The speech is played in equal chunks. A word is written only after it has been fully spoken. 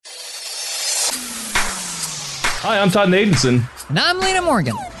Hi, I'm Todd Nadenson. And I'm Lena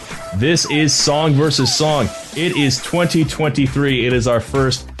Morgan. This is Song vs. Song. It is 2023. It is our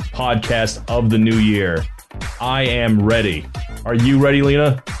first podcast of the new year. I am ready. Are you ready,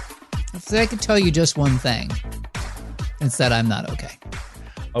 Lena? So I could tell you just one thing. It's that I'm not okay.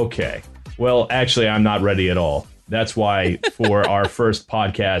 Okay. Well, actually, I'm not ready at all. That's why for our first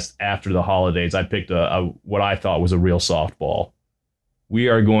podcast after the holidays, I picked a what I thought was a real softball. We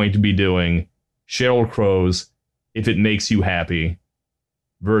are going to be doing Sheryl Crow's If It Makes You Happy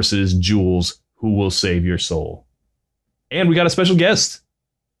versus Jules, Who Will Save Your Soul. And we got a special guest.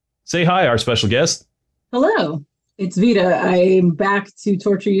 Say hi, our special guest. Hello, it's Vita. I'm back to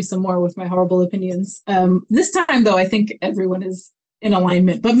torture you some more with my horrible opinions. This time, though, I think everyone is in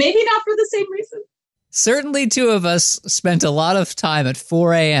alignment, but maybe not for the same reason. Certainly two of us spent a lot of time at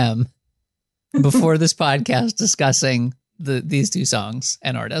 4 a.m. before this podcast discussing these two songs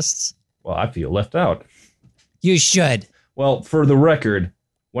and artists. Well, I feel left out. You should. Well, for the record,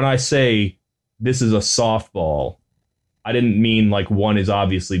 when I say this is a softball, I didn't mean like one is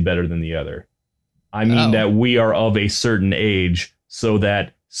obviously better than the other. I mean that we are of a certain age so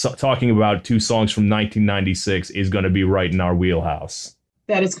that talking about two songs from 1996 is going to be right in our wheelhouse.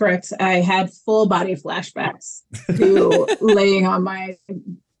 That is correct. I had full body flashbacks to laying on my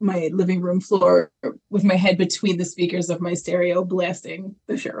living room floor with my head between the speakers of my stereo blasting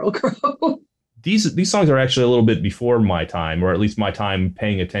the Sheryl Crow. These songs are actually a little bit before my time, or at least my time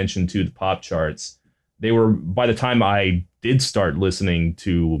paying attention to the pop charts. They were, by the time I did start listening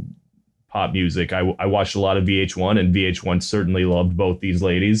to pop music, I watched a lot of VH1, and VH1 certainly loved both these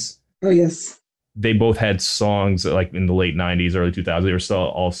ladies. Oh, yes. They both had songs like in the late 90s, early 2000s. They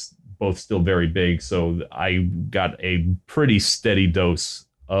were both still very big. So I got a pretty steady dose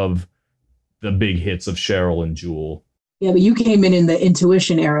of the big hits of Sheryl and Jewel. Yeah, but you came in the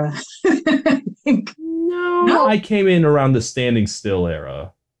Intuition era. I think. No, I came in around the Standing Still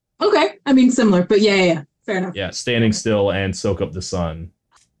era. Okay. I mean, similar, but yeah. Fair enough. Yeah, Standing Still and Soak Up the Sun.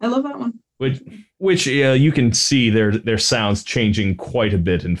 I love that one. Which you can see their sounds changing quite a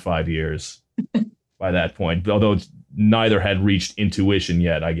bit in 5 years by that point, although neither had reached intuition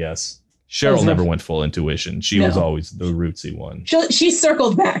yet, I guess. Sheryl never went full intuition. She was always the rootsy one. She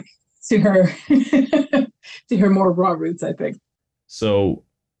circled back to her to her more raw roots, I think. So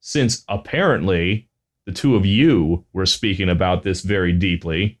since apparently the two of you were speaking about this very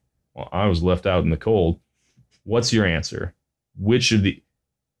deeply, well, I was left out in the cold. What's your answer? Which of the...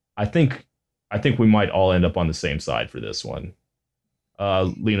 I think we might all end up on the same side for this one.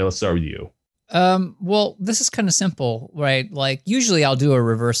 Lena, let's start with you. Well, this is kind of simple, right? Like, usually I'll do a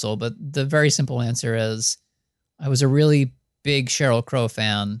reversal, but the very simple answer is I was a really big Sheryl Crow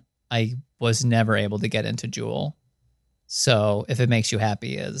fan. I was never able to get into Jewel. So If It Makes You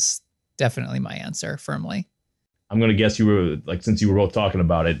Happy is definitely my answer, firmly. I'm going to guess you were, like, since you were both talking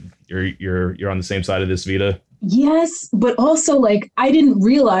about it, you're on the same side of this, Vita? Yes, but also, like, I didn't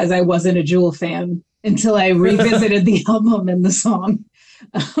realize I wasn't a Jewel fan until I revisited the album and the song.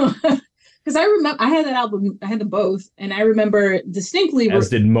 Because I remember I had that album, I had them both, and I remember distinctly. As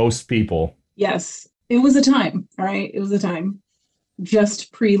did most people. Yes, it was a time. All right, it was a time,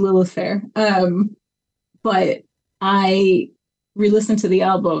 just pre Lilith Fair. But I re-listened to the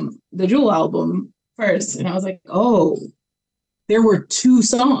album, the Jewel album first, and I was like, oh, there were two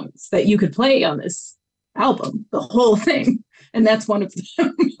songs that you could play on this album, the whole thing, and that's one of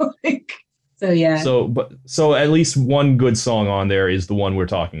them. Like, so yeah. So at least one good song on there is the one we're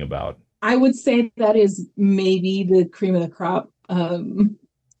talking about. I would say that is maybe the cream of the crop. And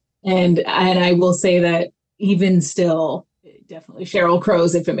I will say that even still, definitely Sheryl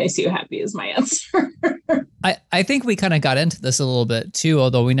Crow's If It Makes You Happy is my answer. I think we kind of got into this a little bit too,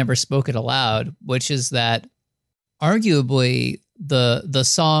 although we never spoke it aloud, which is that arguably the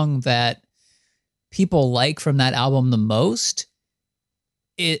song that people like from that album the most,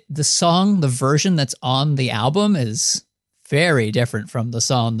 the version that's on the album is very different from the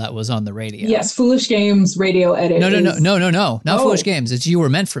song that was on the radio. Yes, Foolish Games radio edit. No, not Foolish Games. It's You Were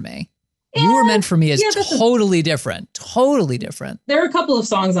Meant for Me. Yeah, You Were Meant for Me is totally different. Totally different. There are a couple of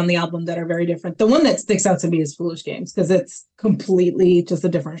songs on the album that are very different. The one that sticks out to me is Foolish Games because it's completely just a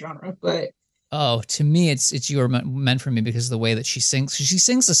different genre. But to me, it's You Were Meant for Me because of the way that she sings. She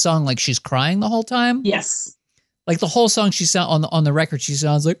sings the song like she's crying the whole time. Yes. Like the whole song she sound on the record, she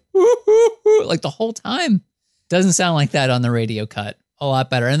sounds like like the whole time. Doesn't sound like that on the radio cut. A lot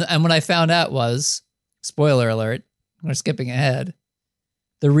better. And what I found out was, spoiler alert, we're skipping ahead.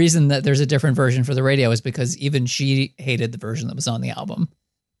 The reason that there's a different version for the radio is because even she hated the version that was on the album.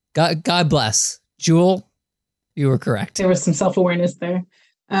 God bless. Jewel, you were correct. There was some self-awareness there.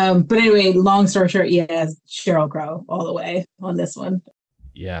 But anyway, long story short, yeah, Sheryl Crow all the way on this one.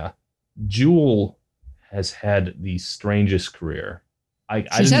 Yeah. Jewel has had the strangest career.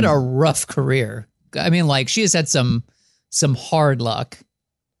 She's had a rough career. I mean, like, she has had some hard luck.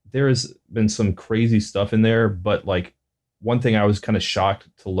 There has been some crazy stuff in there, but like one thing I was kind of shocked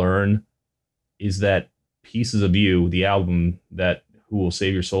to learn is that Pieces of You, the album that Who Will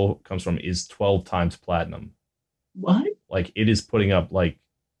Save Your Soul comes from, is 12 times platinum. What? Like, it is putting up like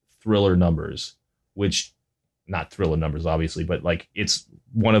Thriller numbers, which, not Thriller numbers obviously, but like it's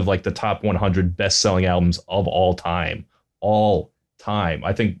one of like the top 100 best-selling albums of all time.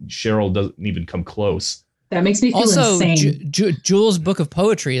 I think Cheryl doesn't even come close. That makes me feel also, insane. Jewel's book of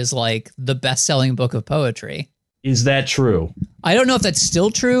poetry is like the best-selling book of poetry. Is that true? I don't know if that's still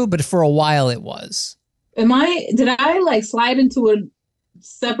true, but for a while it was. Did I like slide into a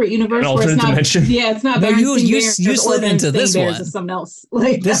separate universe An where it's alternate not? dimension? Yeah, it's not. No, you slid into this one. It's something else.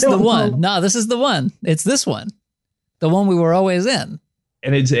 Like, This is the one. No, this is the one. It's this one. The one we were always in.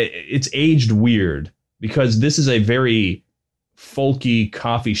 And it's aged weird because this is a very folky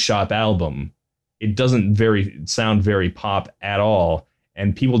coffee shop album. It doesn't sound very pop at all.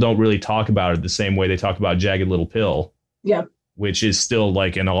 And people don't really talk about it the same way they talk about Jagged Little Pill. Yeah. Which is still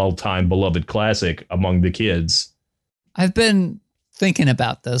like an all-time beloved classic among the kids. I've been thinking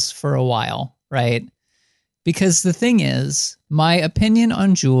about this for a while, right? Because the thing is, my opinion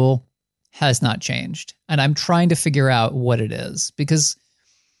on Jewel has not changed. And I'm trying to figure out what it is. Because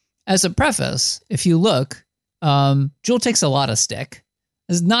as a preface, if you look, Jewel takes a lot of stick.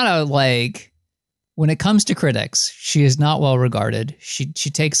 It's not a like... When it comes to critics, she is not well regarded. She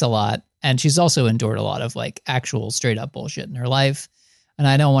takes a lot, and she's also endured a lot of like actual straight up bullshit in her life. And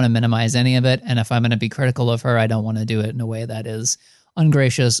I don't want to minimize any of it. And if I'm going to be critical of her, I don't want to do it in a way that is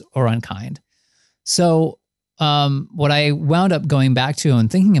ungracious or unkind. So what I wound up going back to and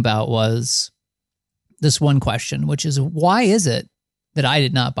thinking about was this one question, which is, why is it that I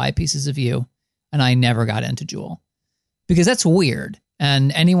did not buy Pieces of You and I never got into Jewel? Because that's weird.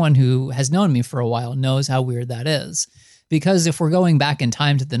 And anyone who has known me for a while knows how weird that is. Because if we're going back in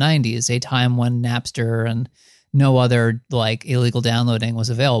time to the 90s, a time when Napster and no other like illegal downloading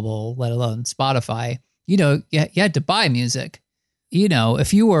was available, let alone Spotify, you had to buy music.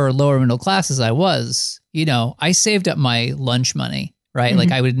 If you were lower middle class as I was, I saved up my lunch money, right? Mm-hmm.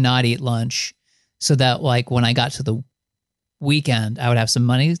 Like I would not eat lunch so that like when I got to the weekend, I would have some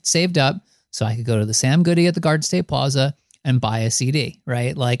money saved up so I could go to the Sam Goody at the Garden State Plaza and buy a CD,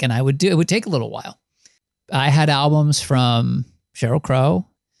 right? Like, and it would take a little while. I had albums from Sheryl Crow,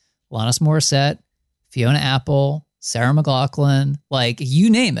 Alanis Morissette, Fiona Apple, Sarah McLachlan, like you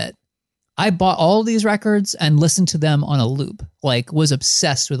name it. I bought all these records and listened to them on a loop, like was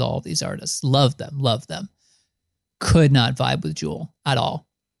obsessed with all of these artists. Loved them. Could not vibe with Jewel at all.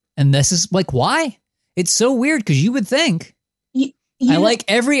 And this is like, why? It's so weird because you would think I like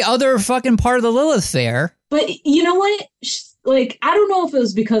every other fucking part of the Lilith Fair. But you know what? Like, I don't know if it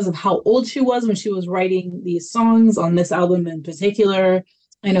was because of how old she was when she was writing these songs on this album in particular.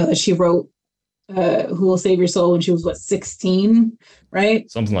 I know that she wrote Who Will Save Your Soul when she was, 16, right?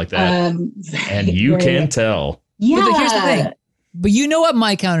 Something like that. And you can tell. Yeah. But here's the thing. But you know what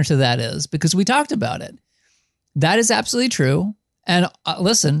my counter to that is? Because we talked about it. That is absolutely true. And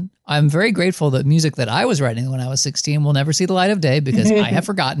listen, I'm very grateful that music that I was writing when I was 16 will never see the light of day because I have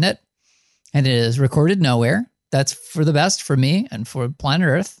forgotten it. And it is recorded nowhere. That's for the best for me and for planet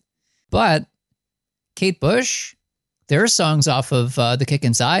Earth. But Kate Bush, there are songs off of The Kick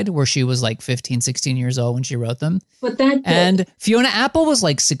Inside where she was like 15, 16 years old when she wrote them. And Fiona Apple was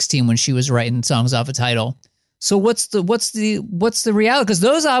like 16 when she was writing songs off a Tidal. So what's the reality? Because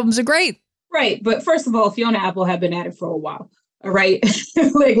those albums are great. Right. But first of all, Fiona Apple had been at it for a while. All right.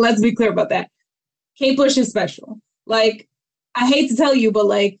 Like, let's be clear about that. Kate Bush is special. Like, I hate to tell you, but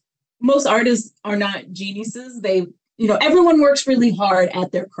like, most artists are not geniuses. They, everyone works really hard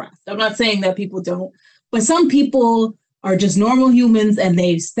at their craft. I'm not saying that people don't, but some people are just normal humans and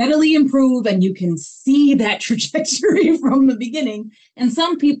they steadily improve and you can see that trajectory from the beginning. And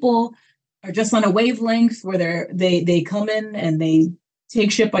some people are just on a wavelength where they come in and they take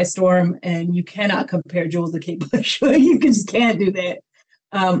shit by storm, and you cannot compare Jules to Kate Bush. You just can't do that.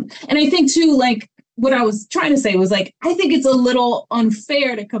 And I think too, like, what I was trying to say was like, I think it's a little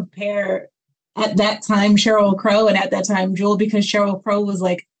unfair to compare at that time Sheryl Crow and at that time Jewel, because Sheryl Crow was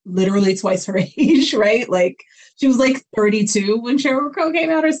like literally twice her age, right? Like she was like 32 when Sheryl Crow came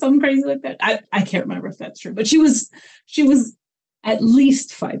out or something crazy like that. I can't remember if that's true, but she was at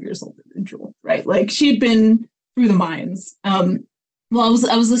least 5 years older than Jewel, right? Like she had been through the mines. Well,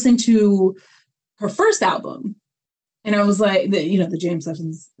 I was listening to her first album, And I was like, the James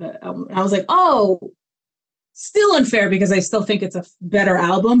Sessions album. And I was like, oh, still unfair because I still think it's a better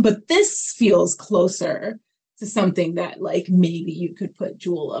album, but this feels closer to something that like maybe you could put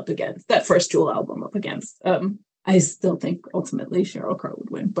Jewel up against, that first Jewel album up against. I still think ultimately Sheryl Crow would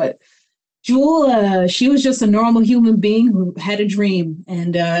win, but Jewel, she was just a normal human being who had a dream,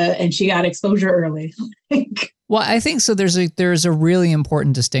 and she got exposure early. Well, I think so. There's a really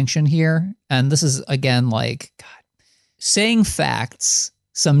important distinction here, and this is again like God, saying facts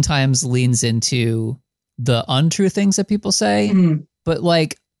sometimes leans into the untrue things that people say, but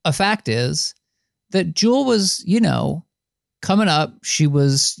like a fact is that Jewel was, coming up. She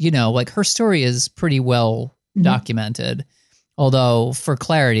was, like her story is pretty well documented. Although for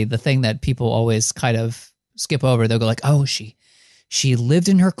clarity, the thing that people always kind of skip over, they'll go like, oh, she lived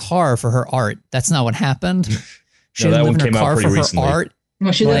in her car for her art. That's not what happened. She No, that lived one in her came out car pretty for recently. her art.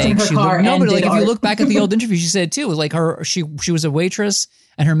 No, she lived in her car. No, but like if art. you look back at the old interview, she said too, it was like she was a waitress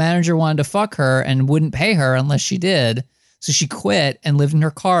and her manager wanted to fuck her and wouldn't pay her unless she did. So she quit and lived in her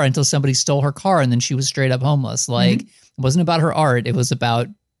car until somebody stole her car, and then she was straight up homeless. Like it wasn't about her art; it was about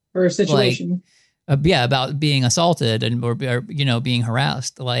her situation. About being assaulted and or being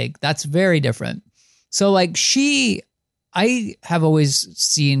harassed. Like that's very different. So like I have always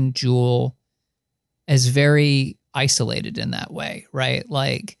seen Jewel as very isolated in that way, right?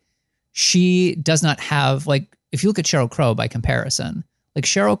 Like she does not have, like, if you look at Sheryl Crow by comparison, like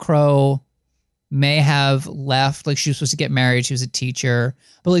Sheryl Crow may have left, like she was supposed to get married, she was a teacher,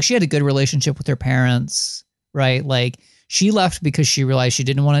 but like she had a good relationship with her parents, right? Like she left because she realized she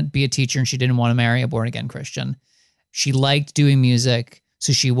didn't want to be a teacher and she didn't want to marry a born again Christian. She liked doing music,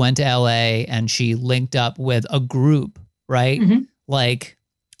 so she went to LA and she linked up with a group, right? Like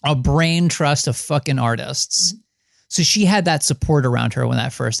a brain trust of fucking artists. So she had that support around her when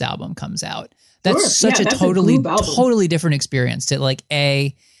that first album comes out. That's such a totally different experience to like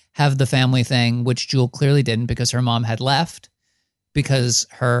have the family thing, which Jewel clearly didn't because her mom had left, because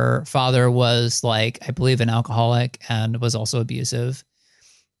her father was like, I believe, an alcoholic and was also abusive.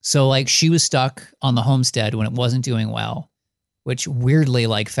 So like she was stuck on the homestead when it wasn't doing well, which weirdly,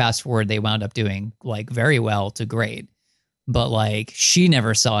 like fast forward, they wound up doing like very well to great. But like she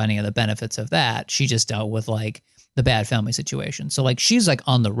never saw any of the benefits of that. She just dealt with like the bad family situation. So like she's like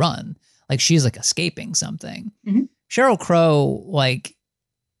on the run, like she's like escaping something. Sheryl Crow like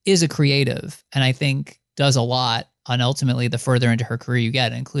is a creative and I think does a lot. And ultimately the further into her career you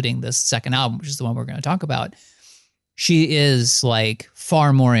get, including this second album, which is the one we're going to talk about, she is like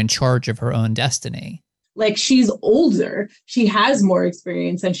far more in charge of her own destiny. Like she's older, she has more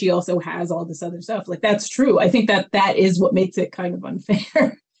experience, and she also has all this other stuff. Like that's true. I think that is what makes it kind of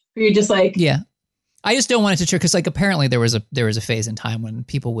unfair. You're just like, yeah. I just don't want it to true because like apparently there was a phase in time when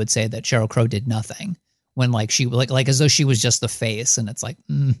people would say that Sheryl Crow did nothing when like she like as though she was just the face, and it's like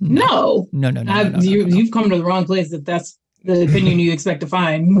no. You've come to the wrong place if that's the opinion you expect to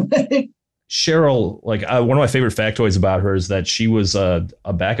find. Sheryl, like one of my favorite factoids about her is that she was a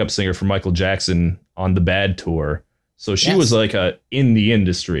backup singer for Michael Jackson on the Bad tour. So she was like in the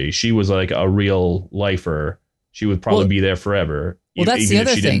industry. She was like a real lifer. She would probably be there forever. Well, that's even the other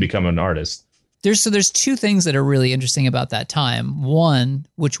if she thing. didn't become an artist. There's two things that are really interesting about that time. One,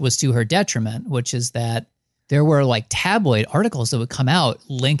 which was to her detriment, which is that there were like tabloid articles that would come out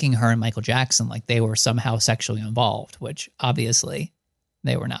linking her and Michael Jackson like they were somehow sexually involved, which obviously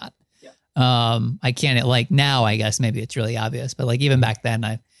they were not. I can't, like now I guess maybe it's really obvious, but like even back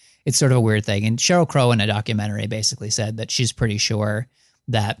then it's sort of a weird thing. And Sheryl Crow in a documentary basically said that she's pretty sure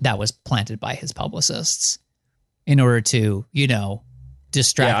that was planted by his publicists in order to,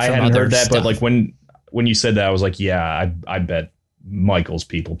 distract from other stuff. I hadn't heard that, but like when you said that, I was like, yeah, I bet Michael's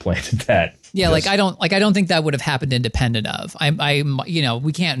people planted that. Yeah, I don't think that would have happened independent of.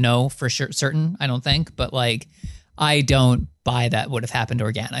 We can't know for sure certain, I don't think, but like I don't buy that would have happened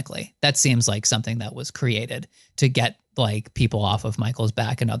organically. That seems like something that was created to get like people off of Michael's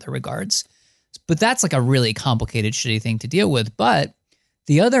back in other regards. But that's like a really complicated, shitty thing to deal with. But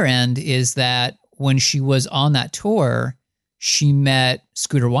the other end is that when she was on that tour, she met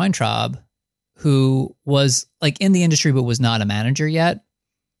Scooter Weintraub, who was like in the industry, but was not a manager yet.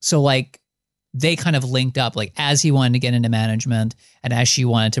 So like they kind of linked up, like as he wanted to get into management and as she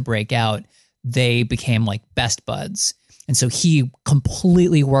wanted to break out, they became like best buds. And so he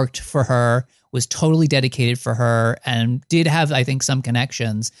completely worked for her, was totally dedicated for her, and did have, I think, some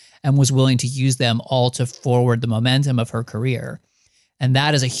connections and was willing to use them all to forward the momentum of her career. And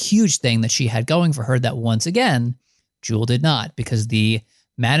that is a huge thing that she had going for her that once again, Jewel did not, because the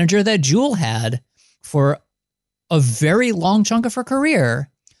manager that Jewel had for a very long chunk of her career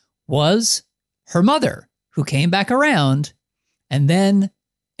was her mother, who came back around and then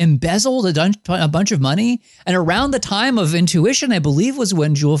embezzled a bunch of money. And around the time of Intuition, I believe, was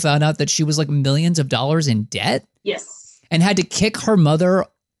when Jewel found out that she was like millions of dollars in debt. Yes. And had to kick her mother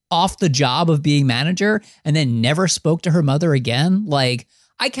off the job of being manager and then never spoke to her mother again. Like,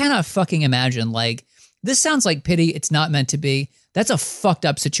 I cannot fucking imagine. Like, this sounds like pity. It's not meant to be. That's a fucked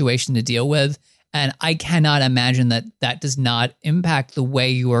up situation to deal with. And I cannot imagine that that does not impact the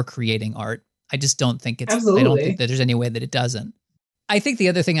way you are creating art. I just don't think it's, Absolutely. I don't think that there's any way that it doesn't. I think the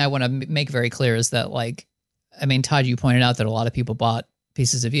other thing I want to make very clear is that, like, I mean, Todd, you pointed out that a lot of people bought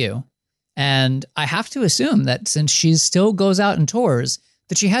Pieces of You. And I have to assume that since she still goes out and tours,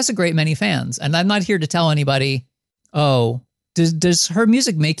 that she has a great many fans. And I'm not here to tell anybody, oh, does her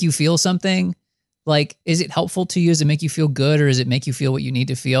music make you feel something? Like, is it helpful to you? Does it make you feel good? Or does it make you feel what you need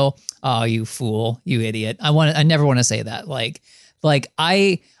to feel? Oh, you fool, you idiot. I never want to say that. Like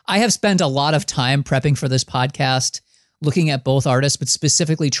I have spent a lot of time prepping for this podcast, looking at both artists, but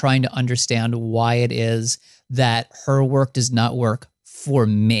specifically trying to understand why it is that her work does not work for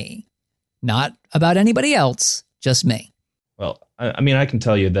me. Not about anybody else, just me. Well, I mean, I can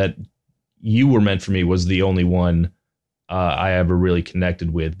tell you that You Were Meant for Me was the only one I ever really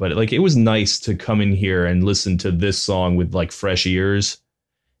connected with. But like, it was nice to come in here and listen to this song with like fresh ears.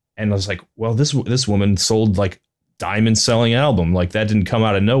 And I was like, well, this woman sold like diamond selling album. Like, that didn't come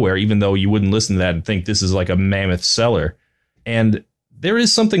out of nowhere, even though you wouldn't listen to that and think this is like a mammoth seller. And there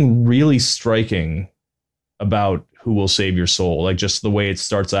is something really striking about Who Will Save Your Soul. Like, just the way it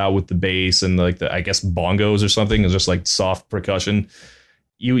starts out with the bass and like the, I guess, bongos or something, is just like soft percussion.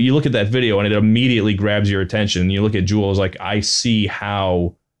 You look at that video and it immediately grabs your attention. You look at Jewel, like, I see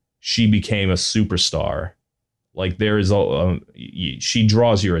how she became a superstar. Like, there is she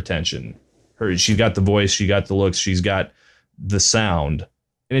draws your attention. She's got the voice, she got the looks, she's got the sound.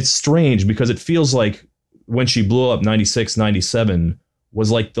 And it's strange because it feels like when she blew up 96, 97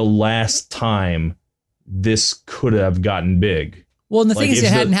 was like the last time this could have gotten big. Well, and the thing is,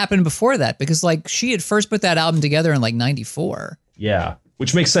 it hadn't happened before that, because like she had first put that album together in like 94. Yeah,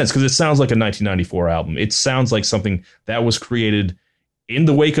 which makes sense because it sounds like a 1994 album. It sounds like something that was created in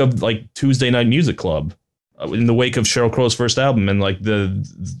the wake of like Tuesday Night Music Club, in the wake of Sheryl Crow's first album, and like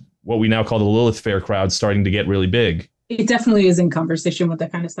what we now call the Lilith Fair crowd starting to get really big. It definitely is in conversation with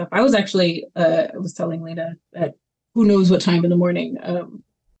that kind of stuff. I was actually, I was telling Lena at who knows what time in the morning,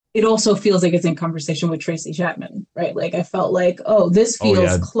 it also feels like it's in conversation with Tracy Chapman, right? Like, I felt like, oh, this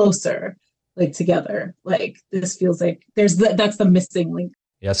feels closer, like together. Like, this feels like that's the missing link.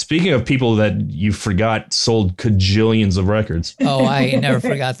 Yeah, speaking of people that you forgot sold cajillions of records. Oh, I never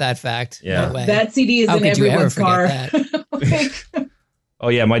forgot that fact. Yeah. No way. That CD is How in could you ever everyone's car. forget that? Oh,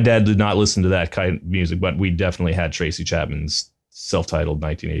 yeah, my dad did not listen to that kind of music, but we definitely had Tracy Chapman's self-titled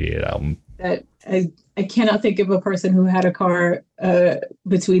 1988 album. That I cannot think of a person who had a car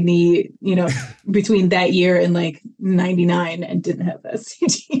between between that year and like 99 and didn't have that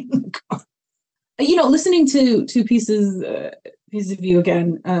CD in the car. Listening to Pieces of You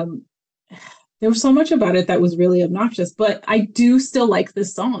again, there was so much about it that was really obnoxious, but I do still like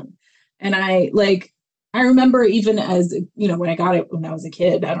this song. And I remember even as, when I got it when I was a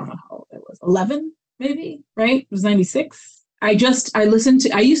kid, I don't know how old I was, 11 maybe, right? It was 96. I used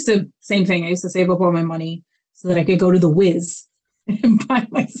to save up all my money so that I could go to the Wiz and buy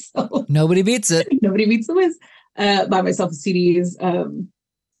myself. Nobody beats it. Nobody beats the Wiz. Buy myself CDs.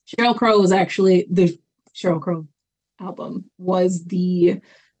 Sheryl Crow was actually, the Sheryl Crow album was the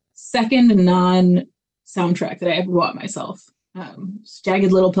second non-soundtrack that I ever bought myself.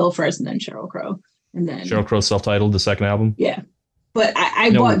 Jagged Little Pill first, and then Sheryl Crow. And then Sheryl Crow self-titled, the second album? Yeah. But I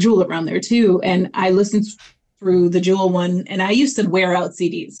bought Jewel around there too, and I listened through the Jewel one, and I used to wear out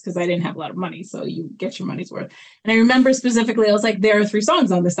CDs because I didn't have a lot of money, so you get your money's worth. And I remember specifically, I was like, there are 3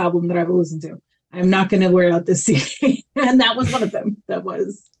 songs on this album that I will listen to. I'm not going to wear out this CD. And that was one of them.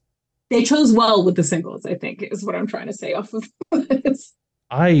 They chose well with the singles, I think, is what I'm trying to say off of this.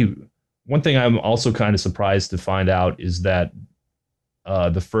 One thing I'm also kind of surprised to find out is that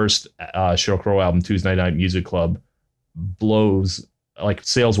the first Sheryl Crow album, Tuesday Night Music Club, blows, like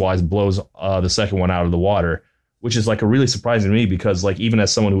sales-wise, blows the second one out of the water, which is like a really surprising to me because like even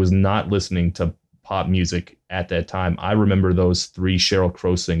as someone who was not listening to pop music at that time, I remember those 3 Sheryl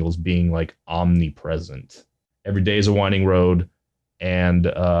Crow singles being like omnipresent. Every Day is a Winding Road and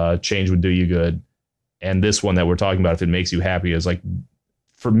Change Would Do You Good. And this one that we're talking about, If It Makes You Happy, is like,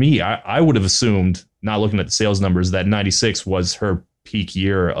 for me, I would have assumed, not looking at the sales numbers, that 96 was her peak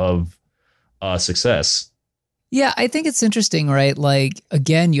year of success. Yeah, I think it's interesting, right? Like,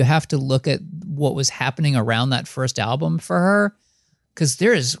 again, you have to look at what was happening around that first album for her. Because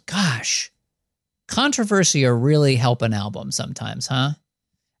there is, controversy will really help an album sometimes, huh?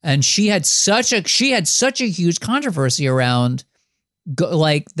 And she had such a huge controversy around,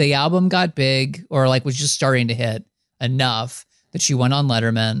 like, the album got big, or like was just starting to hit enough that she went on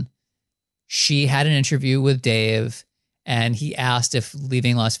Letterman. She had an interview with Dave, and he asked if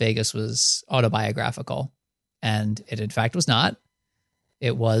Leaving Las Vegas was autobiographical, and it in fact was not.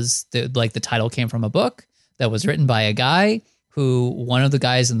 It was the title came from a book that was written by a guy who one of the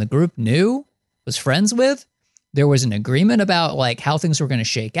guys in the group knew, was friends with. There was an agreement about like how things were going to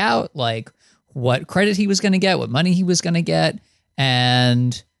shake out, like what credit he was going to get, what money he was going to get.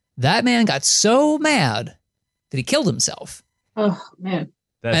 And that man got so mad that he killed himself. Oh, man.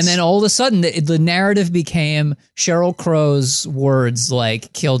 And then all of a sudden the narrative became Sheryl Crow's words,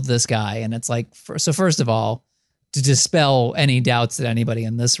 like, killed this guy. And it's like, so first of all, to dispel any doubts that anybody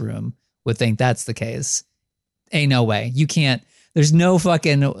in this room would think that's the case, ain't no way. You can't, there's no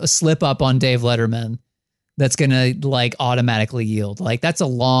fucking slip up on Dave Letterman that's going to like automatically yield. Like, that's a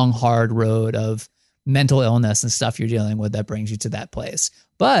long, hard road of mental illness and stuff you're dealing with that brings you to that place.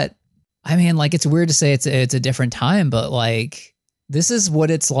 But I mean, like, it's weird to say it's a different time, but like, this is what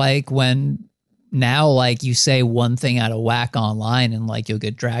it's like when now, like, you say one thing out of whack online and like you'll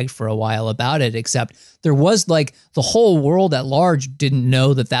get dragged for a while about it, except there was like the whole world at large didn't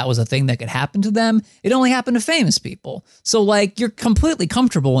know that that was a thing that could happen to them. It only happened to famous people. So like, you're completely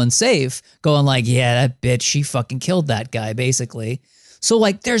comfortable and safe going like, yeah, that bitch, she fucking killed that guy, basically. So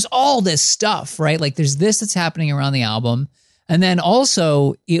like, there's all this stuff, right? Like, there's this that's happening around the album. And then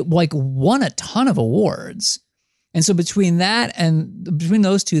also it like won a ton of awards. And so between that and between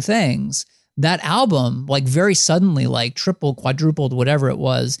those two things, that album, like, very suddenly, like, tripled, quadrupled, whatever it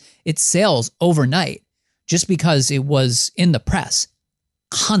was, its sales overnight, just because it was in the press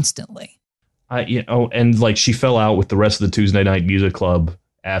constantly. And like, she fell out with the rest of the Tuesday Night Music Club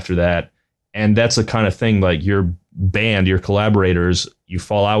after that. And that's the kind of thing, like, your band, your collaborators, you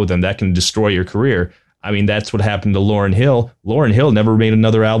fall out with them, that can destroy your career. I mean, that's what happened to Lauryn Hill. Lauryn Hill never made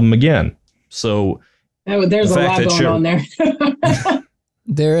another album again. So there's a lot going on there.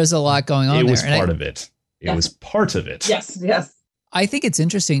 There is a lot going on there. It was part of it. It was part of it. Yes, yes. I think it's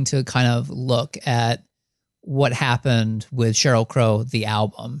interesting to kind of look at what happened with Sheryl Crow, the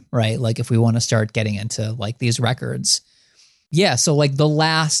album, right? Like, if we want to start getting into like these records. Yeah, so like the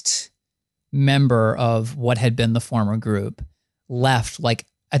last member of what had been the former group left like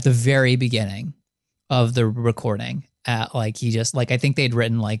at the very beginning of the recording. Like, he just, like, I think they'd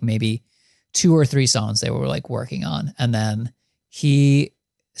written like maybe 2 or 3 songs they were like working on. And then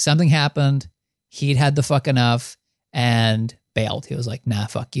something happened. He'd had the fuck enough and bailed. He was like, nah,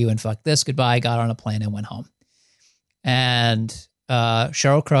 fuck you and fuck this. Goodbye. Got on a plane and went home. And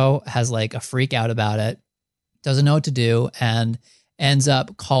Sheryl Crow has like a freak out about it, doesn't know what to do, and ends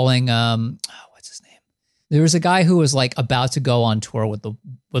up calling, what's his name? There was a guy who was like about to go on tour with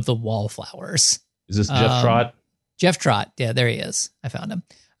the Wallflowers. Is this Jeff Trott? Jeff Trott. Yeah, there he is. I found him.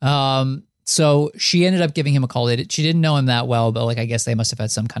 So she ended up giving him a call. She didn't know him that well, but like, I guess they must have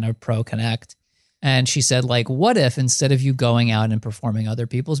had some kind of pro connect. And she said, like, what if instead of you going out and performing other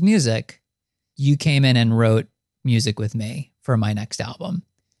people's music, you came in and wrote music with me for my next album?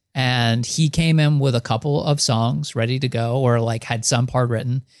 And he came in with a couple of songs ready to go, or like had some part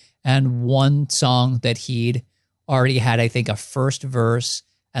written, and one song that he'd already had, I think, a first verse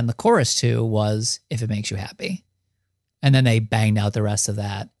and the chorus to was If It Makes You Happy. And then they banged out the rest of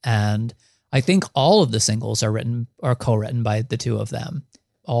that. And I think all of the singles are co-written by the two of them,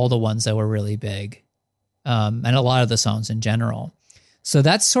 all the ones that were really big, and a lot of the songs in general. So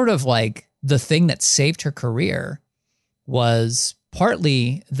that's sort of like the thing that saved her career, was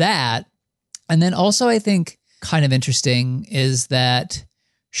partly that. And then also, I think kind of interesting is that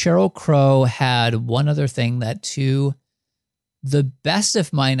Sheryl Crow had one other thing that, to the best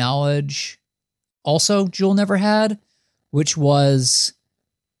of my knowledge, also Jewel never had, which was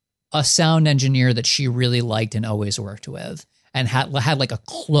a sound engineer that she really liked and always worked with and had like a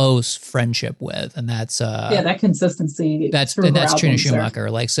close friendship with. And that's that consistency. That's Trina Schumacher.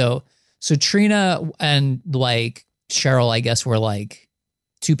 Like, so Trina and like Sheryl, I guess, were like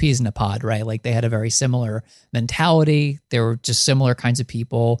two peas in a pod, right? Like, they had a very similar mentality. They were just similar kinds of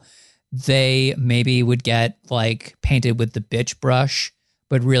people. They maybe would get like painted with the bitch brush,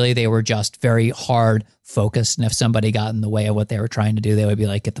 but really they were just very hard focused. And if somebody got in the way of what they were trying to do, they would be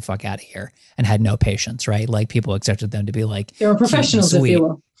like, get the fuck out of here, and had no patience, right? Like, people expected them to be like, they were professionals, if you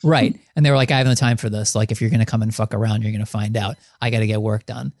will. Right. And they were like, I have no time for this. Like, if you're going to come and fuck around, you're going to find out. I got to get work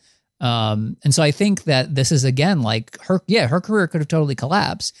done. And so I think that this is, again, like her career could have totally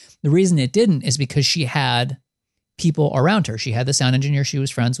collapsed. The reason it didn't is because she had people around her. She had the sound engineer she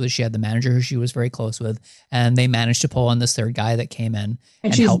was friends with. She had the manager who she was very close with. And they managed to pull on this third guy that came in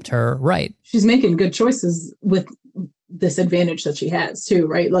and helped her write. She's making good choices with this advantage that she has too,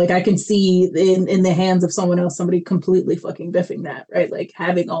 right? Like I can see in the hands of someone else, somebody completely fucking biffing that, right? Like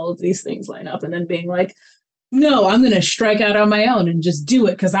having all of these things line up and then being like, no, I'm going to strike out on my own and just do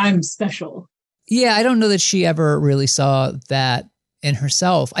it because I'm special. Yeah, I don't know that she ever really saw that in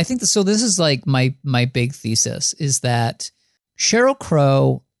herself. I think so. This is like my big thesis is that Sheryl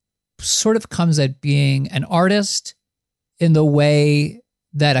Crow sort of comes at being an artist in the way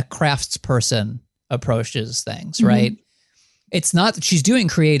that a craftsperson approaches things, right? It's not that she's doing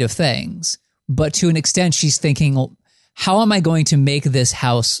creative things, but to an extent she's thinking, how am I going to make this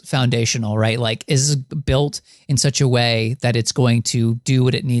house foundational, right? Like, is it built in such a way that it's going to do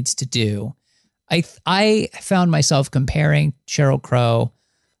what it needs to do? I found myself comparing Sheryl Crow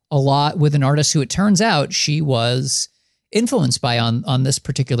a lot with an artist who it turns out she was influenced by on this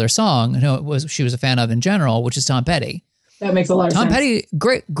particular song. She was a fan of in general, which is Tom Petty. That makes a lot of sense. Tom Petty,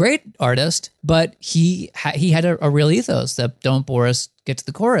 great artist, but he had a real ethos that don't bore us, get to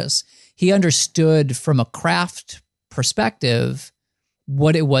the chorus. He understood from a craft perspective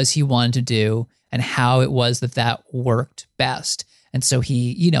what it was he wanted to do and how it was that worked best. And so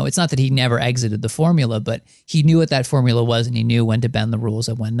he, it's not that he never exited the formula, but he knew what that formula was and he knew when to bend the rules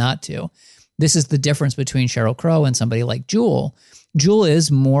and when not to. This is the difference between Sheryl Crow and somebody like Jewel. Jewel is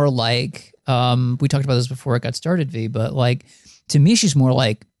more like, we talked about this before it got started, V, but like, to me, she's more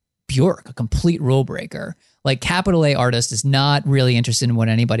like Bjork, a complete rule breaker. Like capital A artist is not really interested in what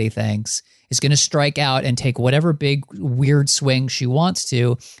anybody thinks, is going to strike out and take whatever big weird swing she wants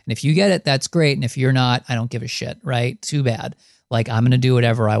to. And if you get it, that's great. And if you're not, I don't give a shit, right? Too bad. Like I'm going to do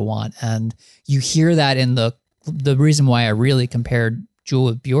whatever I want. And you hear that in the reason why I really compared Jewel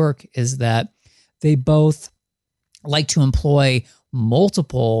with Bjork is that they both like to employ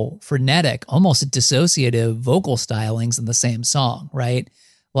multiple frenetic, almost dissociative vocal stylings in the same song, right?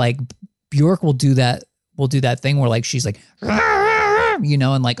 Like Bjork will do that thing where like she's like, and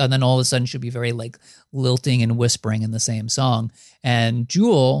then all of a sudden she'll be very like lilting and whispering in the same song. And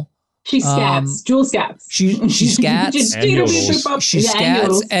Jewel, she scats. Jewel scats. She scats. And yodels. She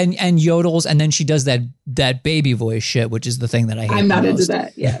scats and yodels, and then she does that baby voice shit, which is the thing that I hate. I'm not into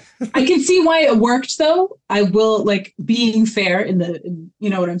that. Yeah, I can see why it worked though. I will like being fair you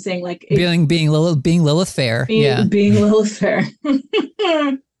know what I'm saying, like being Lilith Fair. Being Lilith Fair.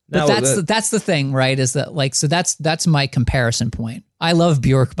 But that's the thing, right? Is that like, so that's my comparison point. I love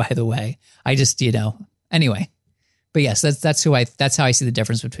Bjork, by the way. I just, anyway. But yes, that's how I see the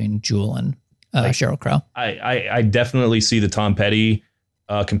difference between Jewel and Sheryl Crow. I definitely see the Tom Petty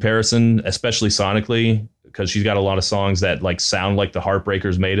comparison, especially sonically, because she's got a lot of songs that like sound like the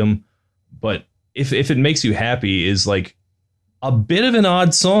Heartbreakers made them. But if it makes you happy is like a bit of an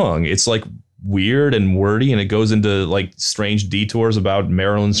odd song. It's like weird and wordy, and it goes into like strange detours about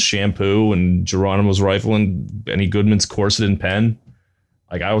Marilyn's shampoo and Geronimo's rifle and Benny Goodman's corset and pen.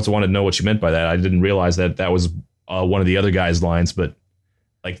 Like I always wanted to know what she meant by that. I didn't realize that was one of the other guys' lines, but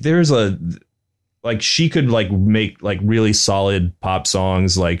like she could like make like really solid pop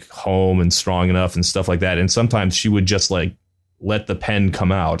songs like Home and Strong Enough and stuff like that. And sometimes she would just like let the pen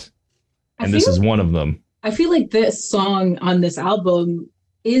come out. And this is one of them. I feel like this song on this album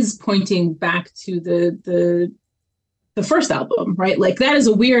is pointing back to the first album, right? Like that is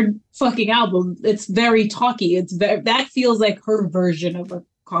a weird fucking album. It's very talky. That feels like her version of a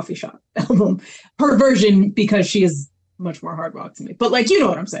coffee shop album. Her version, because she is much more hard rock to me. But like, you know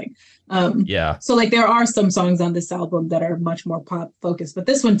what I'm saying? Yeah. So like there are some songs on this album that are much more pop focused, but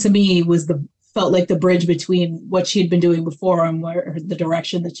this one to me felt like the bridge between what she had been doing before and where the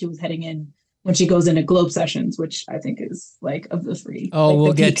direction that she was heading in when she goes into Globe Sessions, which I think is like of the three. Oh, like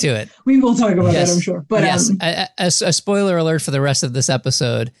we'll get to it. We will talk about that, I'm sure. But yes, a spoiler alert for the rest of this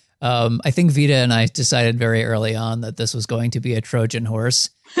episode. I think Vita and I decided very early on that this was going to be a Trojan horse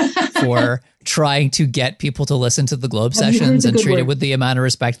for trying to get people to listen to the Globe Sessions and treat it with the amount of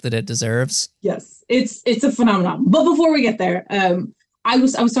respect that it deserves. Yes, it's a phenomenon. But before we get there, I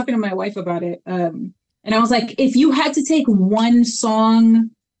was talking to my wife about it, and I was like, if you had to take one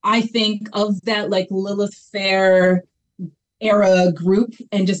song, I think of that like Lilith Fair era group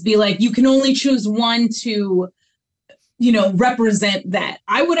and just be like, you can only choose one to, represent that.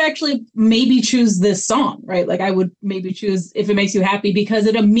 I would actually maybe choose this song, right? Like I would maybe choose If It Makes You Happy because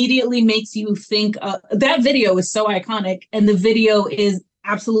it immediately makes you think that video is so iconic and the video is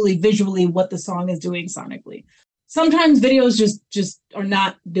absolutely visually what the song is doing sonically. Sometimes videos just are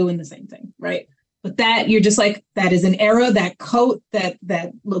not doing the same thing, right? But that you're just like, that is an era, that coat, that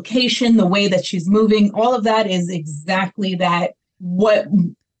location, the way that she's moving, all of that is exactly that what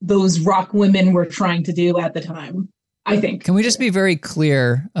those rock women were trying to do at the time, I think. Can we just be very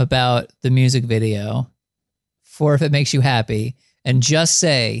clear about the music video for If It Makes You Happy and just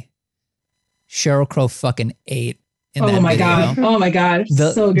say Sheryl Crow fucking ate in that video. God. Oh my God.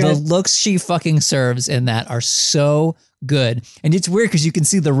 So good. The looks she fucking serves in that are so good. And it's weird because you can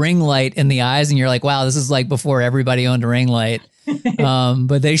see the ring light in the eyes and you're like, wow, this is like before everybody owned a ring light.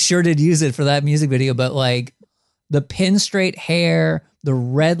 But they sure did use it for that music video. But like the pin straight hair, the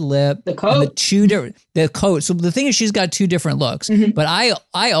red lip, the coat, the coat. So the thing is, she's got two different looks. But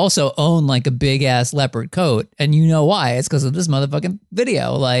I also own like a big ass leopard coat, and you know why? It's because of this motherfucking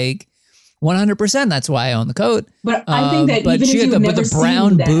video. Like 100%. That's why I own the coat. But I think that even if you've never the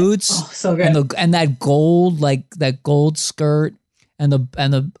brown seen boots, so good. and that gold, like that gold skirt, and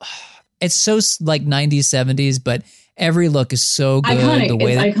the it's so like 90s 70s, but every look is so good.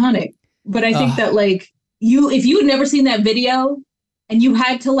 It's iconic. But I think that like if you had never seen that video and you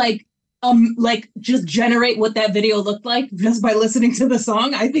had to like just generate what that video looked like just by listening to the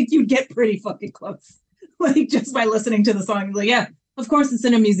song, I think you'd get pretty fucking close. Like just by listening to the song, you're like, yeah, of course it's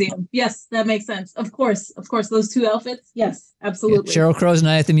in a museum. Yes, that makes sense. Of course, those two outfits. Yes, absolutely. Yeah, Sheryl Crow's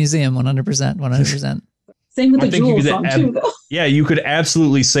Night at the Museum, 100%. Same with the Jewel song too, though. Yeah, you could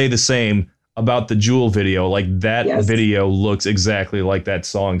absolutely say the same about the Jewel video. Like that video looks exactly like that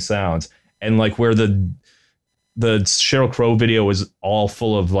song sounds, and like where the Sheryl Crow video is all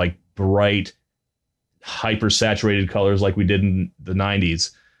full of like bright, hyper saturated colors like we did in the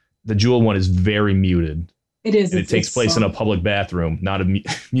 90s. The Jewel one is very muted. It is. And it takes place in a public bathroom, not a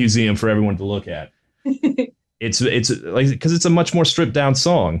museum for everyone to look at. It's like because it's a much more stripped down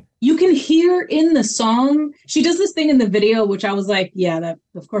song. You can hear in the song. She does this thing in the video, which I was like, yeah, that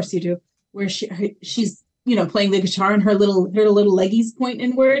of course you do. Where she's playing the guitar and her little leggies point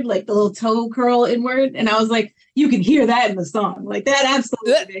inward, like the little toe curl inward, and I was like, you can hear that in the song. Like that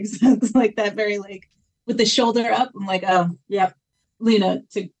absolutely makes sense. Like that very like with the shoulder up. I'm like, oh yeah. Lena,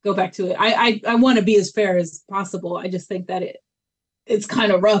 to go back to it, I want to be as fair as possible. I just think that it's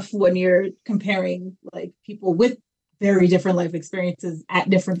kind of rough when you're comparing like people with very different life experiences at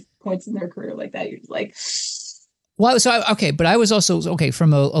different points in their career like that. You're just like, well, so but I was also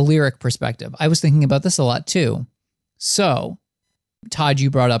from a lyric perspective. I was thinking about this a lot too. So, Todd, you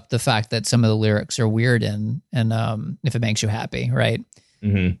brought up the fact that some of the lyrics are weird and If It Makes You Happy, right?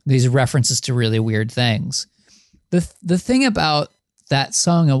 Mm-hmm. These references to really weird things. The thing about that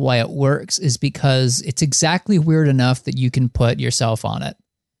song and why it works is because it's exactly weird enough that you can put yourself on it.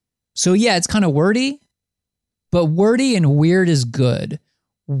 So yeah, it's kind of wordy, but wordy and weird is good.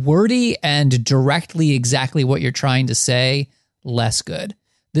 Wordy and directly exactly what you're trying to say, less good.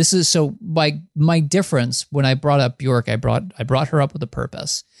 This is so my difference when I brought up Bjork, I brought her up with a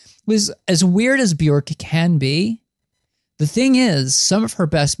purpose. Was as weird as Bjork can be, the thing is, some of her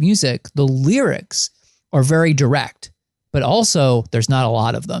best music, the lyrics are very direct. But also, there's not a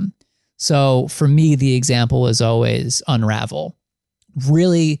lot of them. So for me, the example is always Unravel.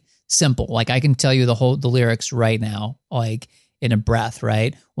 Really simple. Like I can tell you the lyrics right now, like in a breath,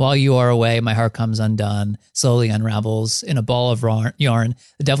 right? While you are away, my heart comes undone, slowly unravels in a ball of yarn.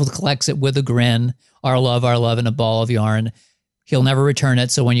 The devil collects it with a grin. Our love in a ball of yarn. He'll never return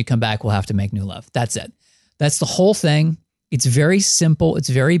it. So when you come back, we'll have to make new love. That's it. That's the whole thing. It's very simple. It's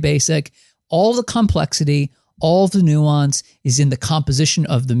very basic. All the complexity, all the nuance is in the composition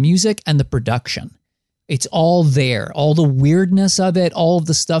of the music and the production. It's all there. All the weirdness of it, all of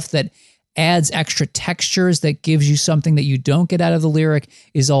the stuff that adds extra textures that gives you something that you don't get out of the lyric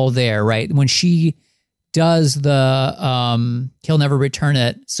is all there, right? When she does the he'll never return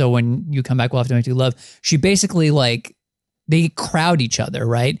it, so when you come back, we'll have to make you love. She basically like they crowd each other,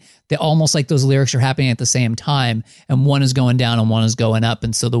 right? They almost like those lyrics are happening at the same time, and one is going down and one is going up.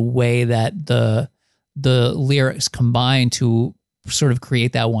 And so the way that the lyrics combine to sort of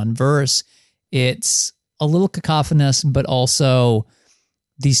create that one verse, it's a little cacophonous, but also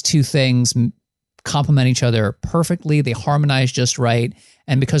these two things complement each other perfectly. They harmonize just right.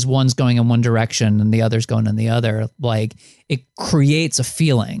 And because one's going in one direction and the other's going in the other, like it creates a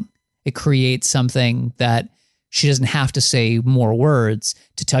feeling. It creates something that she doesn't have to say more words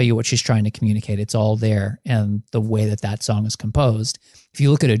to tell you what she's trying to communicate. It's all there. And the way that song is composed. If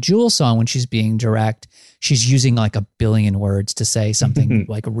you look at a Jewel song, when she's being direct, she's using like a billion words to say something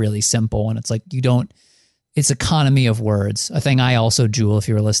like really simple. And it's like, it's economy of words, a thing I also, Jewel, if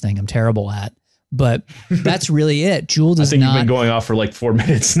you were listening, I'm terrible at, but that's really it. Jewel does not. I think you've been going off for like 4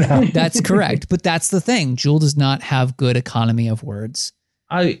 minutes now. That's correct. But that's the thing. Jewel does not have good economy of words.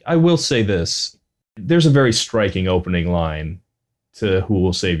 I will say this. there's a very striking opening line to Who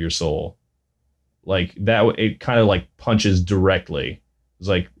Will Save Your Soul. Like that, it kind of like punches directly. It's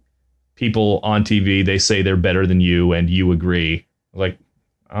like people on TV, they say they're better than you and you agree. Like,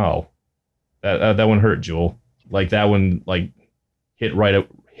 oh, that one hurt, Jewel. Like that one, like hit right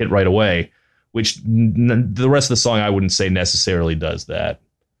away, which the rest of the song I wouldn't say necessarily does that.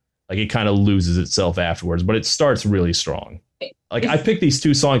 Like it kind of loses itself afterwards, but it starts really strong. Like I picked these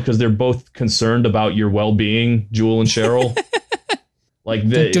two songs because they're both concerned about your well-being, Jewel and Cheryl. Like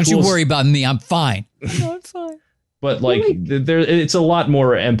don't you worry about me. I'm fine. No, I'm fine. But like it's a lot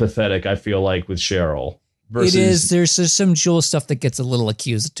more empathetic, I feel like, with Cheryl. Versus, it is. There's some Jewel stuff that gets a little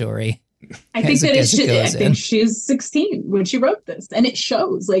accusatory. I think she's 16 when she wrote this, and it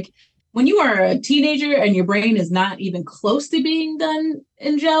shows. Like when you are a teenager and your brain is not even close to being done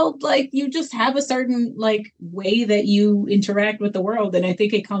and gelled, like you just have a certain like way that you interact with the world, and I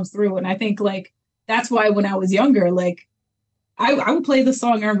think it comes through. And I think like that's why when I was younger, like I would play the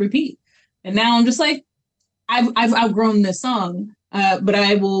song on repeat, and now I'm just like I've outgrown this song, but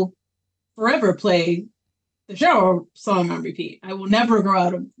I will forever play the Cheryl song on repeat. I will never grow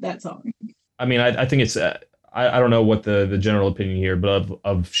out of that song. I mean, I think it's I don't know what the general opinion here, but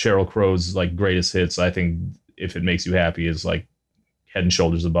of Sheryl Crow's like greatest hits, I think If It Makes You Happy is like head and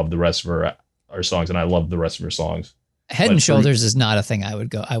shoulders above the rest of her songs, and I love the rest of her songs. Head and Shoulders is not a thing I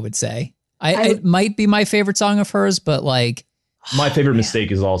would say. It might be my favorite song of hers, but like my favorite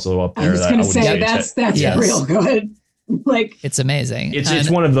Mistake is also up there. I was going to say that's yes. Real good. Like it's amazing. It's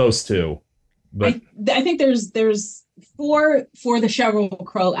one of those two. But I think there's for the Sheryl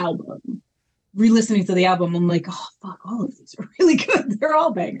Crow album. Re-listening to the album, I'm like, oh fuck, all of these are really good. They're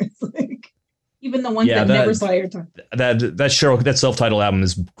all bangers. Like even the ones that never saw your time. That self-titled album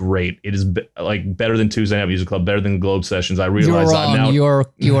is great. It is like better than Tuesday Night Music Club, better than Globe Sessions. I realize you're wrong. I'm now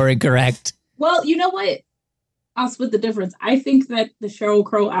you are incorrect. Well, you know what? I'll split the difference. I think that the Sheryl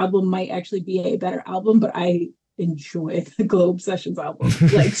Crow album might actually be a better album, but I enjoy the Globe Sessions album.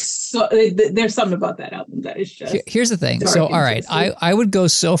 Like so there's something about that album that is just here's the thing. So all right, I would go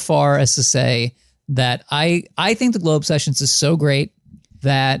so far as to say that I think the Globe Sessions is so great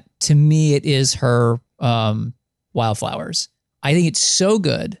that to me it is her Wildflowers. I think it's so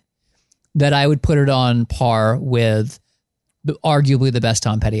good that I would put it on par with arguably the best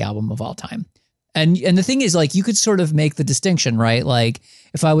Tom Petty album of all time. And the thing is, like, you could sort of make the distinction, right? Like,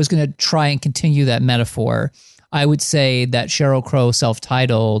 if I was going to try and continue that metaphor, I would say that Sheryl Crow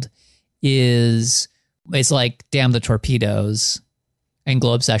self-titled it's like Damn the Torpedoes, and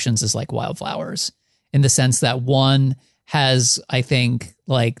Globe Sessions is like Wildflowers, in the sense that one has, I think,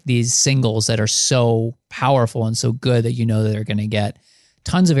 like these singles that are so powerful and so good that you know that they're going to get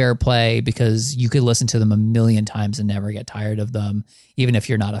tons of airplay because you could listen to them a million times and never get tired of them, even if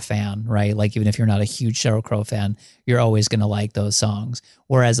you're not a fan, right? Like even if you're not a huge Sheryl Crow fan, you're always going to like those songs.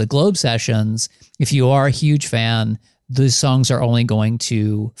 Whereas the Globe Sessions, if you are a huge fan, those songs are only going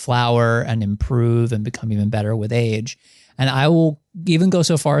to flower and improve and become even better with age. And I will even go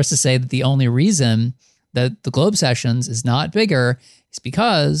so far as to say that the only reason that the Globe Sessions is not bigger is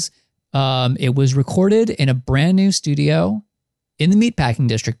because it was recorded in a brand new studio in the meatpacking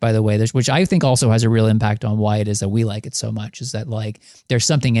district, by the way, which I think also has a real impact on why it is that we like it so much, is that like there's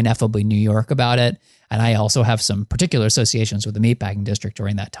something ineffably New York about it. And I also have some particular associations with the meatpacking district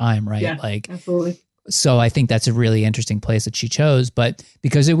during that time, right? Yeah, like, absolutely. So I think that's a really interesting place that she chose. But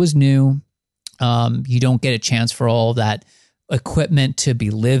because it was new, you don't get a chance for all that equipment to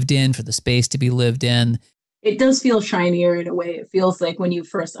be lived in, for the space to be lived in. It does feel shinier in a way. It feels like when you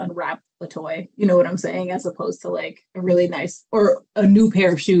first unwrap a toy, you know what I'm saying? As opposed to like a really nice, or a new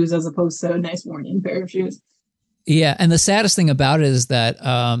pair of shoes as opposed to a nice worn-in pair of shoes. Yeah, and the saddest thing about it is that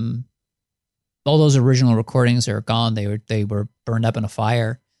all those original recordings are gone. They were burned up in a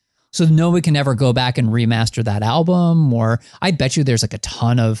fire. So nobody can ever go back and remaster that album, or I bet you there's like a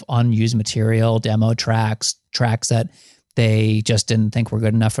ton of unused material, demo tracks that they just didn't think were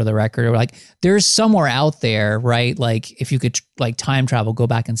good enough for the record. Or like there's somewhere out there, right? Like if you could like time travel, go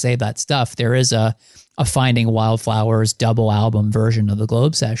back and save that stuff. There is a Finding Wildflowers double album version of the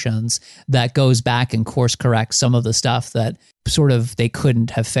Globe Sessions that goes back and course corrects some of the stuff that sort of they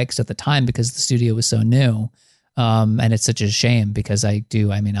couldn't have fixed at the time because the studio was so new. And it's such a shame because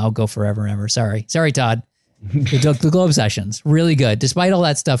I'll go forever and ever. Sorry, Todd. The Globe Sessions, really good. Despite all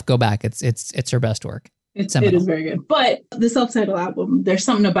that stuff, go back. It's her best work. It is very good. But the self-titled album, there's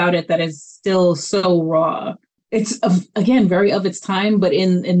something about it that is still so raw. It's, again, very of its time, but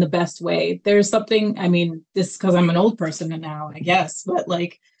in the best way. There's something, I mean, this is because I'm an old person now, I guess, but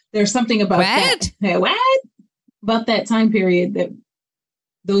like there's something about that. What? About that time period that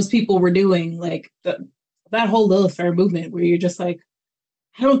those people were doing, like that whole Lilith Fair movement, where you're just like,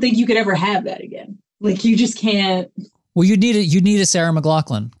 I don't think you could ever have that again. Like, you just can't. Well, you need a Sarah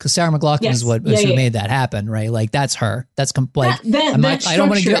McLachlan, because Sarah McLachlan is what who made that happen, right? Like, that's her. That's like I don't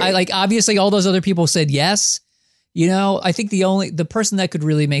want to do. I like, obviously all those other people said yes. You know, I think the person that could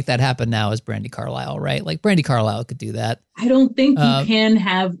really make that happen now is Brandi Carlile, right? Like, Brandi Carlile could do that. I don't think you can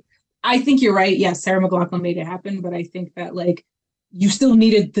have. I think you're right. Yes, Sarah McLachlan made it happen, but I think that, like, you still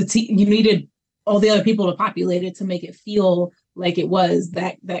needed you needed all the other people to populate it to make it feel like it was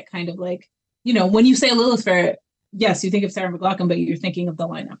that kind of, like, you know, when you say Lilith Fair, yes, you think of Sarah McLachlan, but you're thinking of the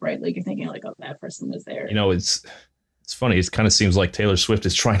lineup, right? Like, you're thinking, like, oh, that person was there. You know, it's funny. It kind of seems like Taylor Swift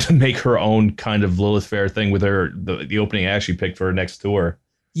is trying to make her own kind of Lilith Fair thing with the opening act she picked for her next tour.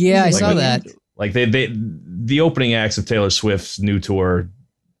 Yeah, I saw that. Like, the opening acts of Taylor Swift's new tour,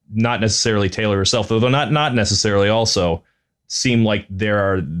 not necessarily Taylor herself, though not necessarily also, seem like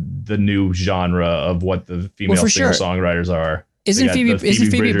they're the new genre of what the female singer-songwriters are. Isn't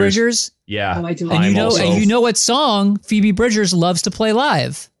Phoebe Bridgers? Yeah. Oh, I do. And you know what song Phoebe Bridgers loves to play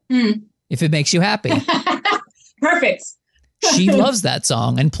live? If it makes you happy. Perfect. She loves that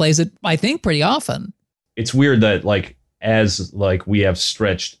song and plays it, I think, pretty often. It's weird that, like, as, like, we have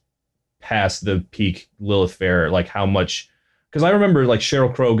stretched past the peak Lilith Fair, like, how much, because I remember, like,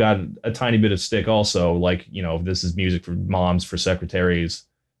 Sheryl Crow got a tiny bit of stick also, like, you know, this is music for moms, for secretaries,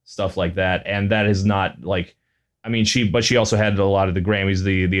 stuff like that. And that is not, like, I mean, she also had a lot of the Grammys,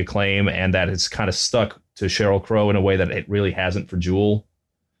 the acclaim, and that it's kind of stuck to Sheryl Crow in a way that it really hasn't for Jewel.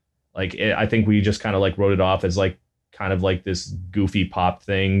 Like, I think we just kind of, like, wrote it off as, like, kind of like this goofy pop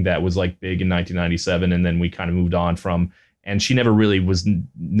thing that was, like, big in 1997, and then we kind of moved on from, and she never really was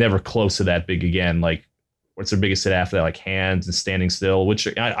never close to that big again. Like, what's her biggest hit after that? Like, Hands and Standing Still, which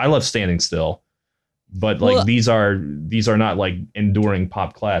I love Standing Still, but, like, these are not, like, enduring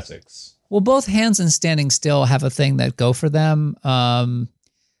pop classics. Well, both Hands and Standing Still have a thing that go for them,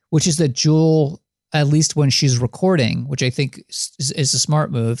 which is that Jewel, at least when she's recording, which I think is a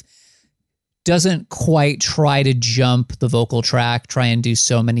smart move, doesn't quite try to jump the vocal track, try and do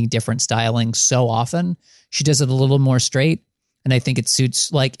so many different stylings so often. She does it a little more straight. And I think it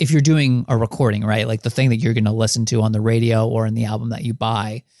suits, like, if you're doing a recording, right? Like, the thing that you're going to listen to on the radio or in the album that you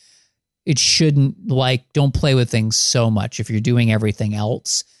buy, it shouldn't, like, don't play with things so much. If you're doing everything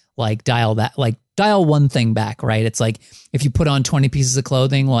else, like, dial one thing back, right? It's like, if you put on 20 pieces of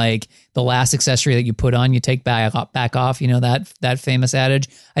clothing, like, the last accessory that you put on, you take back off, you know, that famous adage.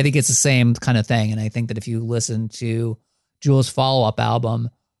 I think it's the same kind of thing. And I think that if you listen to Jewel's follow-up album,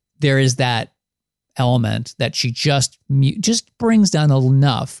 there is that element that she just brings down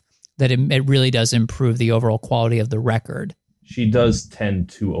enough that it really does improve the overall quality of the record. She does tend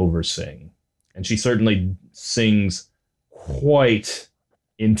to oversing, and she certainly sings quite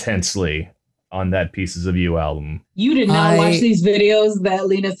intensely on that Pieces of You album. You did not watch these videos that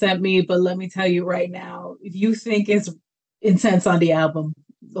Lena sent me, but let me tell you right now, if you think it's intense on the album,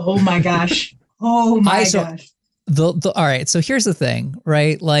 oh my gosh. Oh my gosh. All right, so here's the thing,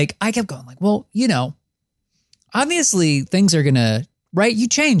 right? Like, I kept going, like, well, you know, obviously things are gonna, right? You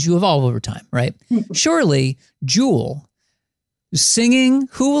change, you evolve over time, right? Surely Jewel singing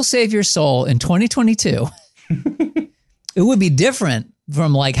Who Will Save Your Soul in 2022, it would be different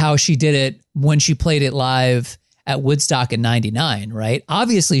from, like, how she did it when she played it live at Woodstock in 99, right?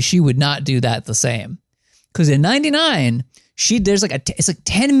 Obviously, she would not do that the same. Because in 99, there's like it's like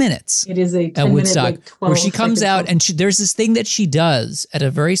 10 minutes. It is a 10 at Woodstock minute, like, where she comes out and there's this thing that she does at a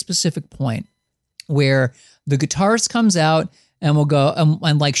very specific point where the guitarist comes out and will go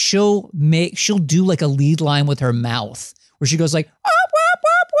and like she'll do like a lead line with her mouth where she goes like wop, wop,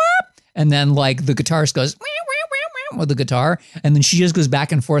 wop, wop, and then like the guitarist goes with the guitar, and then she just goes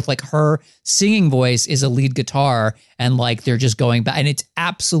back and forth, like her singing voice is a lead guitar, and like they're just going back, and it's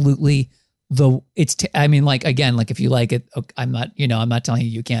absolutely I mean, like, again, like, if you like it, I'm not telling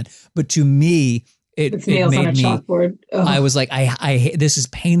you can't, but to me, it made on a me, chalkboard. I was like, I this is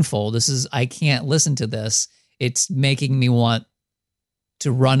painful. I can't listen to this. It's making me want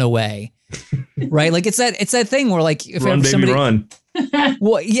to run away. Right? Like, it's that thing where, like, if run, somebody, run.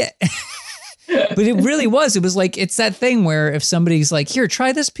 Well, yeah. But it really was. It was like, it's that thing where if somebody's like, here,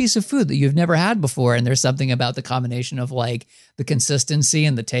 try this piece of food that you've never had before. And there's something about the combination of like the consistency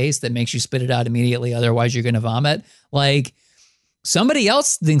and the taste that makes you spit it out immediately. Otherwise, you're going to vomit. Like, somebody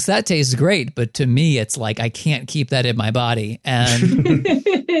else thinks that tastes great. But to me, it's like, I can't keep that in my body. And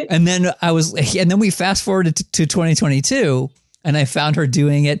and then we fast forwarded to 2022 and I found her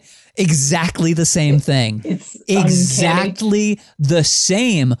doing it exactly the same thing. It's exactly the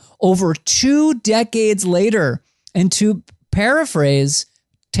same over 2 decades later. And to paraphrase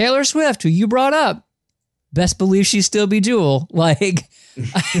Taylor Swift, who you brought up, best believe she still be Jewel. Like,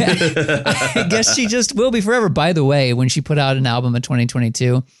 I guess she just will be forever. By the way, when she put out an album in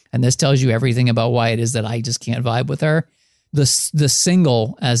 2022, and this tells you everything about why it is that I just can't vibe with her, the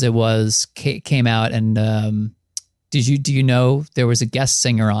single as it was came out, and do you know there was a guest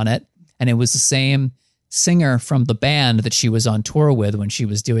singer on it, and it was the same singer from the band that she was on tour with when she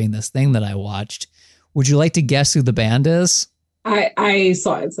was doing this thing that I watched. Would you like to guess who the band is? I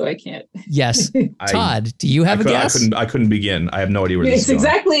saw it, so I can't. Yes. Todd, do you have a guess? I couldn't begin. I have no idea where this is going.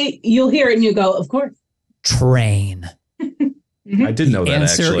 Exactly. You'll hear it and you go, of course. Train. I did know that,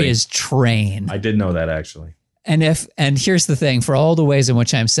 answer actually. is Train. I did know that, actually. And here's the thing, for all the ways in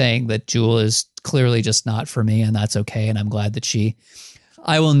which I'm saying that Jewel is clearly just not for me, and that's okay, and I'm glad that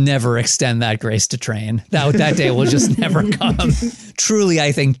I will never extend that grace to Train. That day will just never come. Truly,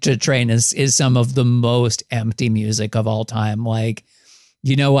 I think to Train is some of the most empty music of all time. Like,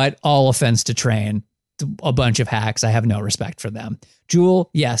 you know what? All offense to Train, a bunch of hacks. I have no respect for them.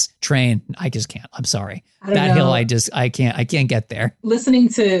 Jewel, yes. Train, I just can't. I'm sorry. That hill, I can't get there. Listening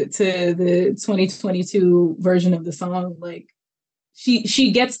to the 2022 version of the song, like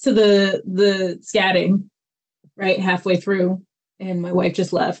she gets to the scatting right halfway through. And my wife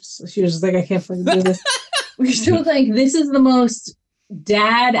just left. So she was just like, I can't fucking do this. We're still like, this is the most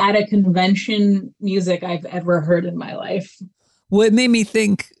dad at a convention music I've ever heard in my life. Well, it made me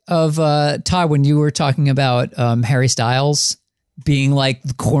think of, Todd, when you were talking about Harry Styles being like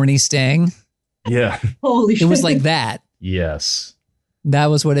the corny Sting. Yeah. Holy shit. It was like that. Yes.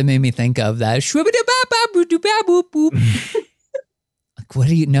 That was what it made me think of. That. Like, what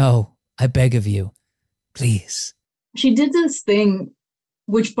do you know? I beg of you. Please. She did this thing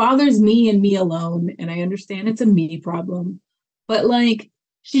which bothers me and me alone, and I understand it's a me problem, but like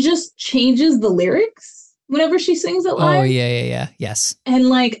she just changes the lyrics whenever she sings it live. Oh yeah, yes. And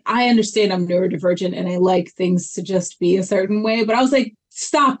like I understand I'm neurodivergent and I like things to just be a certain way, but I was like,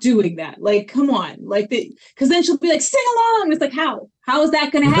 stop doing that. Like, come on, like because then she'll be like, sing along. It's like, how is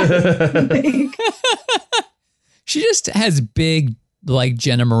that going to happen? She just has big like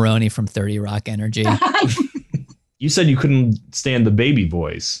Jenna Maroney from 30 Rock energy. You said you couldn't stand the baby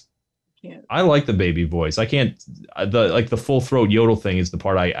voice. Can't. I like the baby voice. I can't. The full throat yodel thing is the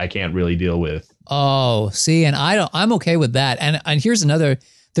part I can't really deal with. Oh, see, and I'm okay with that. And here's another.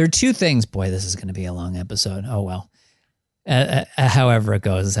 There are two things. Boy, this is going to be a long episode. Oh well. However it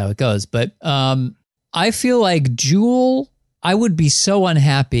goes is how it goes. But I feel like Jewel, I would be so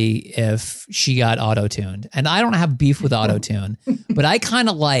unhappy if she got auto-tuned. And I don't have beef with auto-tune, but I kind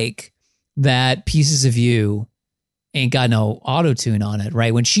of like that Pieces of You ain't got no auto-tune on it,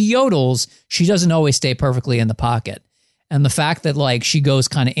 right? When she yodels, she doesn't always stay perfectly in the pocket. And the fact that like she goes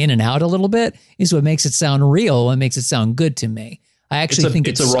kind of in and out a little bit is what makes it sound real and makes it sound good to me. I actually think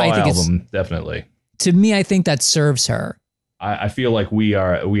it's a raw album, definitely. To me, I think that serves her. I feel like we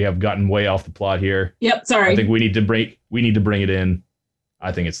have gotten way off the plot here. Yep, sorry. I think we need to bring it in.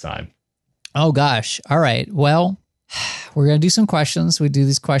 I think it's time. Oh gosh. All right. Well, we're gonna do some questions. We do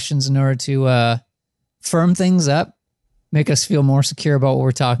these questions in order to firm things up, make us feel more secure about what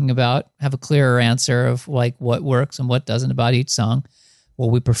we're talking about, have a clearer answer of like what works and what doesn't about each song,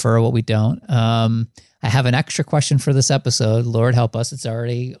 what we prefer, what we don't. I have an extra question for this episode. Lord help us. It's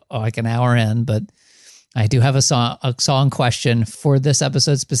already like an hour in, but I do have a song question for this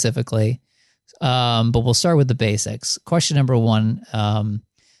episode specifically. But we'll start with the basics. Question number one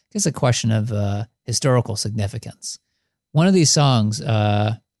is a question of historical significance. One of these songs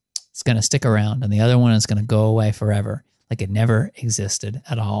is going to stick around and the other one is going to go away forever, like it never existed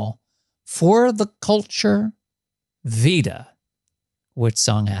at all. For the culture, Vita, which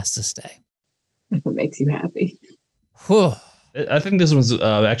song has to stay? What makes you happy? Whew. I think this one's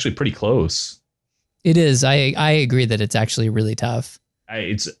actually pretty close. It is. I agree that it's actually really tough.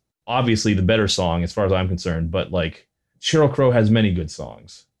 It's obviously the better song as far as I'm concerned, but like Sheryl Crow has many good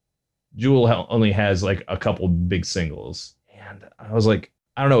songs. Jewel only has like a couple big singles. And I was like,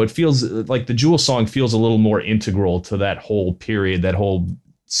 I don't know, it feels like the Jewel song feels a little more integral to that whole period, that whole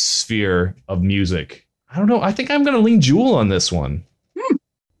sphere of music. I don't know. I think I'm going to lean Jewel on this one.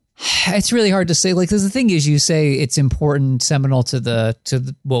 It's really hard to say. Like, because the thing is, you say it's important, seminal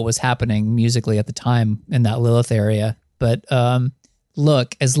to what was happening musically at the time in that Lilith area. But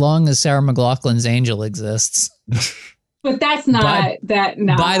look, as long as Sarah McLachlan's Angel exists. But that's not that.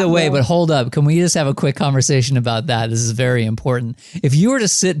 By the way, but hold up. Can we just have a quick conversation about that? This is very important. If you were to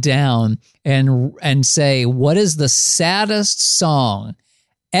sit down and say, what is the saddest song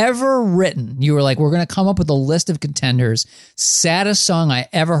ever written, you were like, we're going to come up with a list of contenders. Saddest song I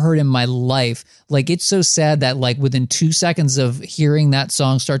ever heard in my life. Like, it's so sad that like within 2 seconds of hearing that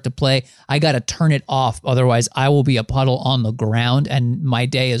song start to play, I got to turn it off. Otherwise, I will be a puddle on the ground and my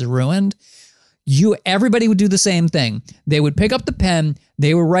day is ruined. Everybody would do the same thing. They would pick up the pen.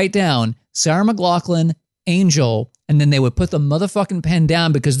 They would write down Sarah McLachlan, Angel, and then they would put the motherfucking pen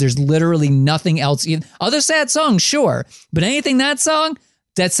down because there's literally nothing else. Other sad songs, sure. But anything that song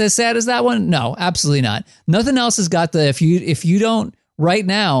that's as sad as that one? No, absolutely not. Nothing else has got the, if you don't right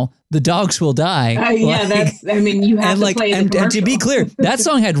now, the dogs will die. Yeah, you have to play the commercial. And to be clear, that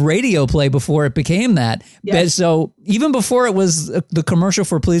song had radio play before it became that. Yes. But so even before it was the commercial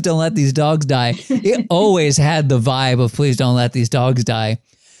for Please Don't Let These Dogs Die, it always had the vibe of Please Don't Let These Dogs Die.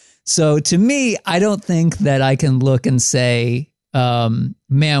 So to me, I don't think that I can look and say,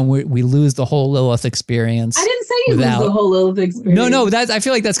 man, we lose the whole Lilith experience. I didn't say you lose the whole Lilith experience. No, I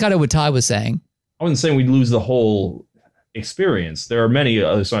feel like that's kind of what Todd was saying. I wasn't saying we'd lose the whole experience. There are many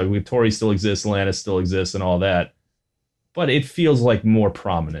other songs. Tori still exists, Alanis still exists, and all that. But it feels like more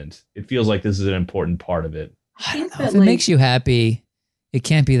prominent. It feels like this is an important part of it. I don't know. If it makes you happy, it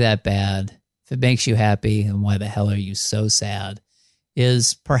can't be that bad. If it makes you happy, then why the hell are you so sad?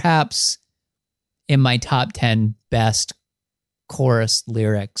 Is perhaps in my top 10 best chorus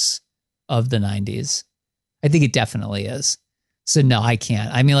lyrics of the 90s. I think it definitely is. So no, I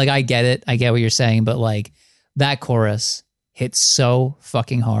can't. I mean, like, I get it. I get what you're saying, but like that chorus hits so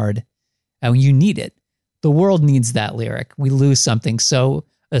fucking hard and you need it. The world needs that lyric. We lose something so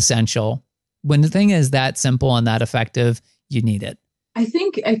essential. When the thing is that simple and that effective, you need it. I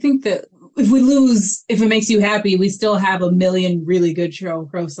think that if it makes you happy, we still have a million really good Sheryl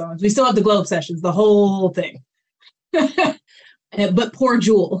Crow songs. We still have the Globe Sessions, the whole thing. But poor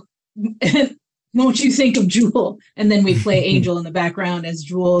Jewel. Won't you think of Jewel? And then we play Angel in the background as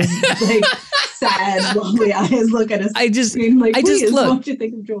Jewel's like sad, lonely eyes look at us. I just look. Won't you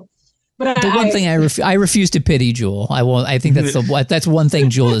think of Jewel? But the one thing I refuse to pity Jewel. I won't. I think that's one thing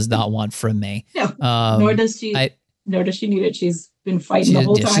Jewel does not want from me. No, nor does she. Nor does she need it. She's been fighting the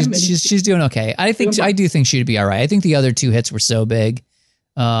whole time. She's doing okay. I do think she'd be all right. I think the other two hits were so big.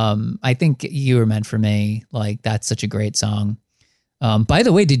 I think You Were Meant for Me. Like, that's such a great song. By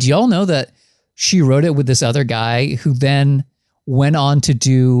the way, did y'all know that she wrote it with this other guy who then went on to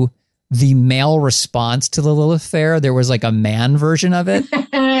do the male response to the Lilith Fair? There was like a man version of it.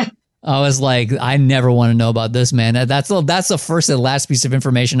 I was like, I never want to know about this, man. That's the first and last piece of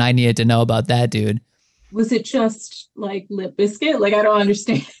information I needed to know about that dude. Was it just like Lip Biscuit? Like, I don't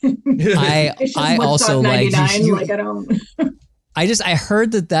understand. I also like I don't. I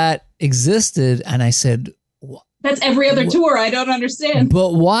heard that existed, and I said, that's every other tour. I don't understand.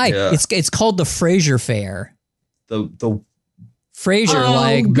 But why? Yeah. It's called the Fraser Fair. The Fraser,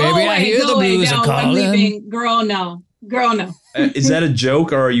 baby, I hear the blues are calling. I'm leaving. Girl, no. Is that a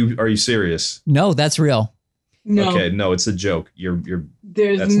joke, or are you serious? No, that's real. No. Okay, no, it's a joke.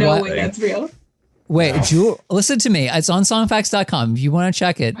 There's no way that's real. Wait, wow. Jewel, listen to me. It's on songfacts.com if you want to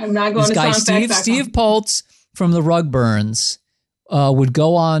check it. I'm not going to songfacts.com. Steve Poltz from the Rugburns would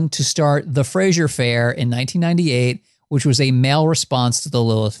go on to start the Fraser Fair in 1998, which was a male response to the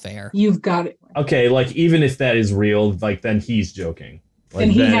Lilith Fair. You've got it. Okay, like, even if that is real, like, then he's joking. Like,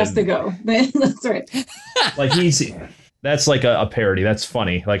 and he has to go. That's right. Like, that's like a parody. That's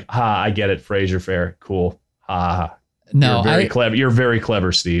funny. Like, I get it. Fraser Fair. Cool. Ha. No, you're very clever. You're very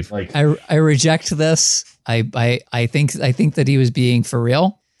clever, Steve. Like, I reject this. I think that he was being for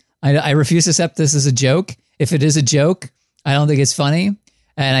real. I refuse to accept this as a joke. If it is a joke, I don't think it's funny.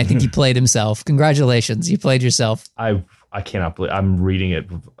 And I think he played himself. Congratulations, you played yourself. I cannot believe I'm reading it.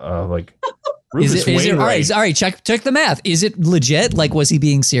 Like, Rufus Wainwright. All right. Check the math. Is it legit? Like, was he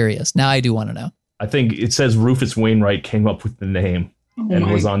being serious? Now I do want to know. I think it says Rufus Wainwright came up with the name.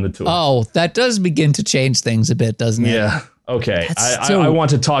 And was on the tour. Oh, that does begin to change things a bit, doesn't it? Yeah. Okay. I want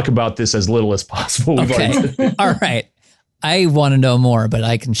to talk about this as little as possible. Okay. All right. I want to know more, but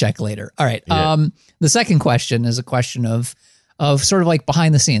I can check later. All right. Yeah. The second question is a question of sort of like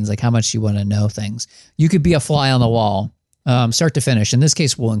behind the scenes, like how much you want to know things. You could be a fly on the wall, start to finish. In this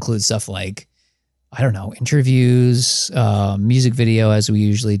case, we'll include stuff like, I don't know, interviews, music video, as we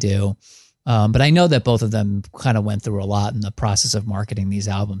usually do. But I know that both of them kind of went through a lot in the process of marketing these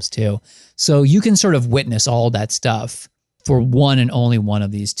albums too. So you can sort of witness all that stuff for one and only one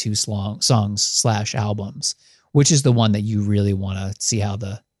of these two songs/albums, which is the one that you really want to see how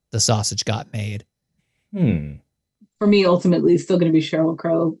the sausage got made. For me, ultimately, it's still going to be Sheryl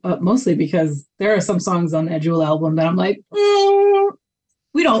Crow, mostly because there are some songs on that Jewel album that I'm like,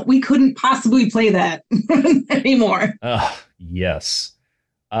 we couldn't possibly play that anymore. Yes.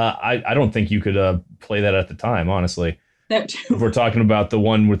 I don't think you could play that at the time, honestly. That too. If we're talking about the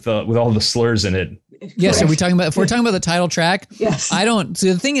one with all the slurs in it. Yes, if we're talking about the title track, Yes. I don't.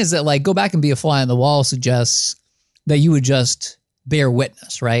 So the thing is that like go back and be a fly on the wall suggests that you would just bear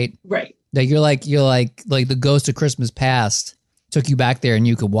witness, right? Right. That you're like the ghost of Christmas past took you back there and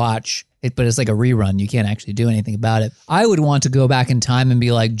you could watch it, but it's like a rerun. You can't actually do anything about it. I would want to go back in time and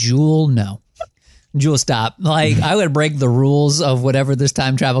be like, Jewel, no. Jewel, stop. Like I would break the rules of whatever this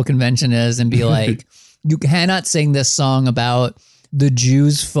time travel convention is and be like, you cannot sing this song about the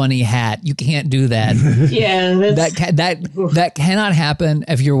Jew's funny hat. You can't do that. Yeah. That cannot happen.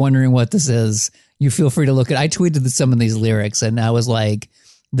 If you're wondering what this is, you feel free to look at. I tweeted some of these lyrics and I was like,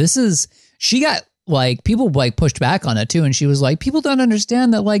 this is, she got like, people like pushed back on it too. And she was like, people don't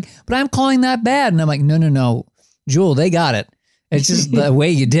understand that, like, but I'm calling that bad. And I'm like, no, Jewel, they got it. It's just the way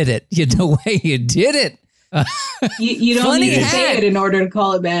you did it. The way you did it. You don't need to say it in order to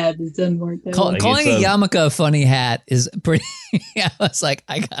call it bad. It doesn't work that way. Calling a yarmulke a funny hat is pretty. I was like,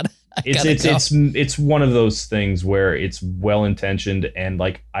 it's one of those things where it's well intentioned and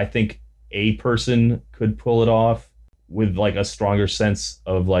like I think a person could pull it off with like a stronger sense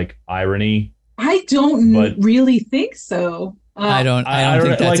of like irony. I don't really think so. I don't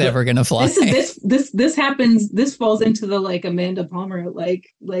think that's like, ever gonna fly. This happens. This falls into the like Amanda Palmer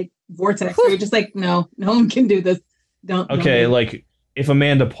like vortex. Where you're just like, no one can do this. Don't. Okay, like if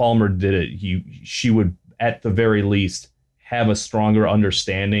Amanda Palmer did it, she would at the very least have a stronger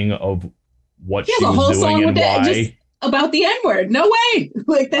understanding of what she was doing and why. Just about the N-word. No way.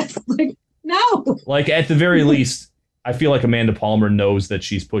 Like that's like no. Like at the very least. I feel like Amanda Palmer knows that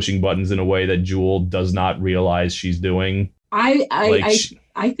she's pushing buttons in a way that Jewel does not realize she's doing. I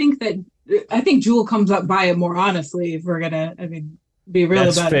think Jewel comes up by it more honestly if we're gonna be real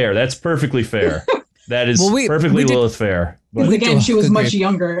about it. That's fair. That's perfectly fair. That is perfectly Lilith fair. Because again, she was much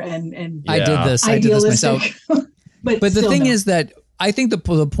younger and I did this myself. but the thing is that I think the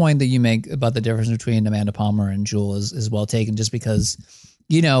point that you make about the difference between Amanda Palmer and Jewel is well taken, just because,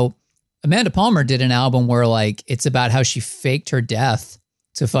 you know, Amanda Palmer did an album where like it's about how she faked her death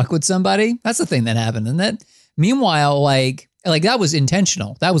to fuck with somebody. That's the thing that happened, isn't it? Meanwhile, like that was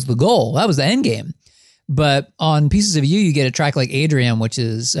intentional. That was the goal. That was the end game. But on Pieces of You, you get a track like Adrian, which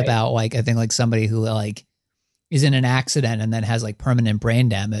is about like I think like somebody who like is in an accident and then has like permanent brain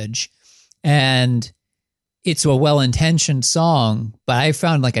damage, and it's a well-intentioned song. But I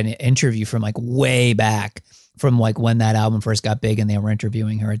found like an interview from like way back, from like when that album first got big and they were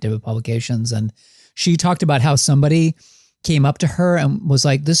interviewing her at Divid Publications. And she talked about how somebody came up to her and was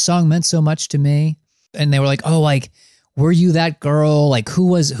like, this song meant so much to me. And they were like, oh, like, were you that girl? Like who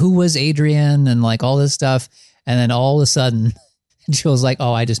was Adrian? And like all this stuff. And then all of a sudden she was like,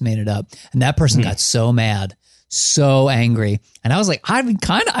 oh, I just made it up. And that person got so mad, so angry. And I was like, I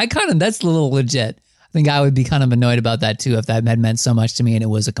kind of, that's a little legit. I think I would be kind of annoyed about that too. If that had meant so much to me and it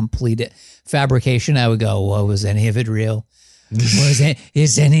was a complete fabrication, I would go, "Whoa, was any of it real?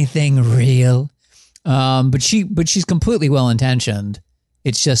 Is anything real?" But she's completely well intentioned.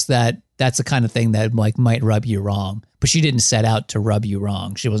 It's just that that's the kind of thing that like might rub you wrong. But she didn't set out to rub you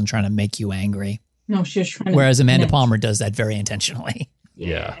wrong. She wasn't trying to make you angry. No, she was trying. Whereas Amanda Palmer does that very intentionally.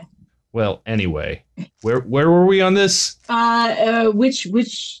 Yeah. Well, anyway, where were we on this?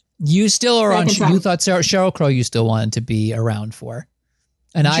 Which. You still are on. You thought Sheryl Crow you still wanted to be around for,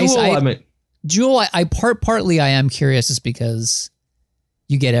 and Jewel. Partly I am curious is because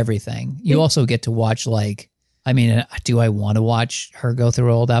you get everything. You also get to watch like. I mean, do I want to watch her go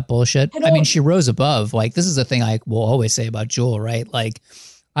through all that bullshit? I mean, she rose above. Like this is the thing I will always say about Jewel, right? Like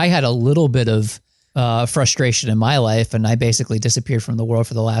I had a little bit of frustration in my life, and I basically disappeared from the world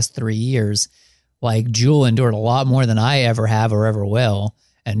for the last 3 years. Like Jewel endured a lot more than I ever have or ever will.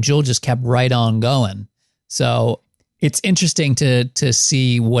 And Jewel just kept right on going. So it's interesting to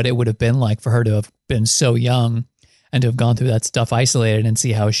see what it would have been like for her to have been so young and to have gone through that stuff isolated and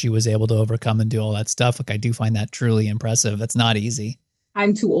see how she was able to overcome and do all that stuff. Like I do find that truly impressive. That's not easy.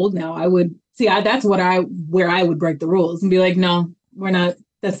 I'm too old now. I would see. That's where I would break the rules and be like, no, we're not.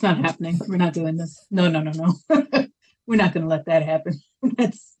 That's not happening. We're not doing this. No. We're not going to let that happen.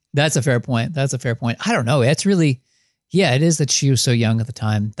 That's a fair point. I don't know. It's really. Yeah, it is that she was so young at the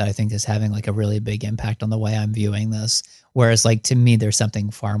time that I think is having like a really big impact on the way I'm viewing this. Whereas like to me, there's something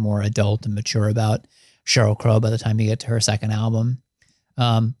far more adult and mature about Sheryl Crow by the time you get to her second album.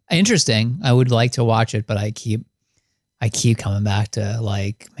 Interesting. I would like to watch it, but I keep coming back to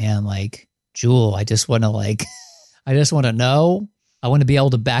like, man, like Jewel, I just want to know. I want to be able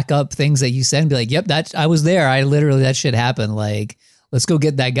to back up things that you said and be like, yep, I was there. That shit happened. Like Let's go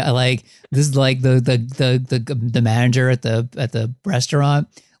get that guy. Like, this is like the manager at the restaurant.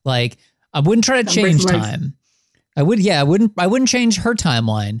 Like, I wouldn't try to change time. I wouldn't change her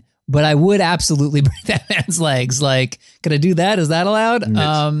timeline, but I would absolutely break that man's legs. Like, could I do that? Is that allowed?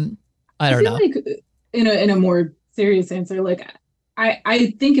 I don't know. Like in a more serious answer, like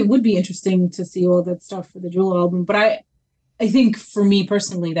I think it would be interesting to see all that stuff for the Jewel album, but I think for me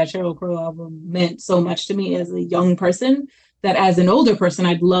personally, that Sheryl Crow album meant so much to me as a young person that as an older person,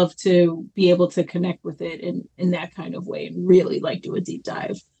 I'd love to be able to connect with it in that kind of way and really like do a deep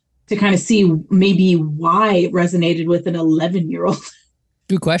dive to kind of see maybe why it resonated with an 11-year-old.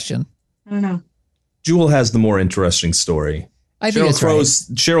 Good question. I don't know. Jewel has the more interesting story. I think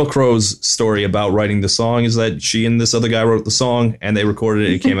Sheryl Crow's story about writing the song is that she and this other guy wrote the song and they recorded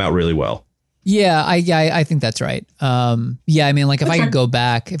it. It came out really well. Yeah, I think that's right. Yeah, I mean, like if I could go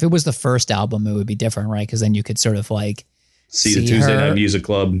back, if it was the first album, it would be different, right? Because then you could sort of like see the Tuesday Night Music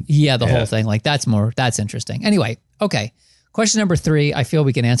Club. Yeah, the whole thing. Like that's interesting. Anyway, okay. Question number 3, I feel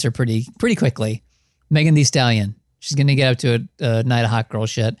we can answer pretty quickly. Megan Thee Stallion. She's going to get up to a night of hot girl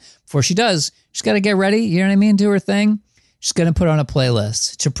shit. Before she does, she's got to get ready, you know what I mean, do her thing. She's going to put on a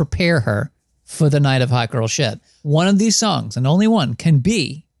playlist to prepare her for the night of hot girl shit. One of these songs, and only one, can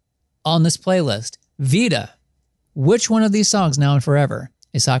be on this playlist. Vita, which one of these songs now and forever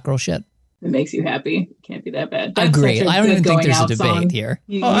is hot girl shit? It makes you happy. Can't be that bad. I agree. I don't even think there's a debate here.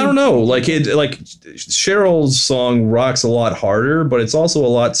 I don't know. Like Cheryl's song rocks a lot harder, but it's also a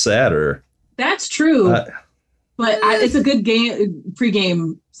lot sadder. That's true. But it's a good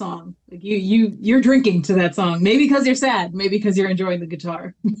pre-game song. Like you're drinking to that song. Maybe because you're sad. Maybe because you're enjoying the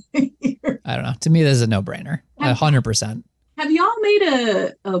guitar. I don't know. To me, this is a no-brainer. 100%. Have y'all made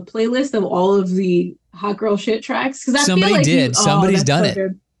a playlist of all of the hot girl shit tracks? Because somebody did. Somebody's done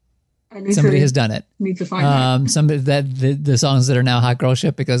it. Somebody has done it. Need to find somebody the songs that are now hot girl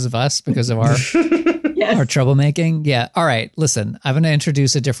shit because of us, because of our yes. our troublemaking. Yeah. All right. Listen, I'm going to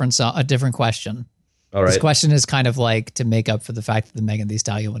introduce a different question. All right. This question is kind of like to make up for the fact that the Megan Thee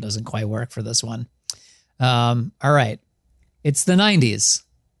Stallion one doesn't quite work for this one. All right. It's the 90s.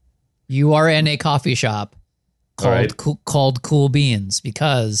 You are in a coffee shop called Cool Beans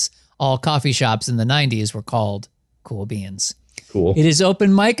because all coffee shops in the 90s were called Cool Beans. Cool. It is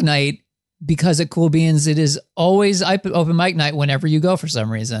open mic night because at Cool Beans, it is always open mic night whenever you go for some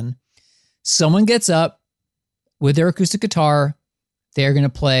reason. Someone gets up with their acoustic guitar. They're going to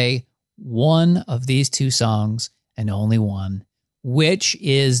play one of these 2 songs and only one. Which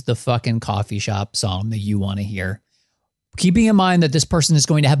is the fucking coffee shop song that you want to hear? Keeping in mind that this person is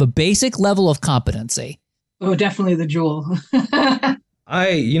going to have a basic level of competency. Oh, definitely the Jewel.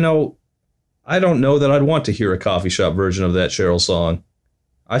 I don't know that I'd want to hear a coffee shop version of that Sheryl song.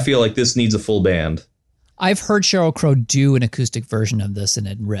 I feel like this needs a full band. I've heard Sheryl Crow do an acoustic version of this and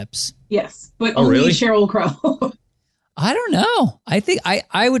it rips. Yes, but only really? Sheryl Crow. I don't know. I think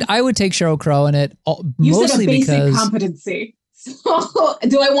I would take Sheryl Crow in it you mostly said a basic because competency. So,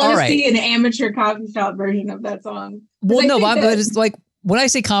 do I want to see an amateur coffee shop version of that song? Well, no, but it's like when I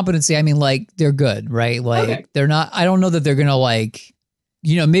say competency, I mean like they're good, right? Like they're not. I don't know that they're gonna like,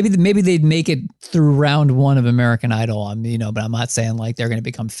 maybe they'd make it through round 1 of American Idol, but I'm not saying like they're gonna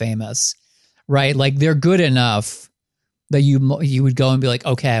become famous, right? Like they're good enough that you would go and be like,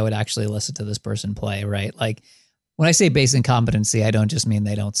 okay, I would actually listen to this person play, right? Like when I say basic competency, I don't just mean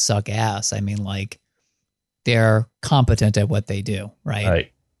they don't suck ass. I mean like they're competent at what they do, right?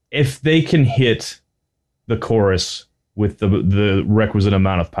 Right. If they can hit the chorus with the requisite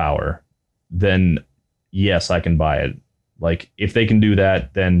amount of power, then yes, I can buy it. Like if they can do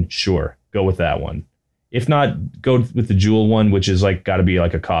that, then sure, go with that one. If not, go with the Jewel one, which is like got to be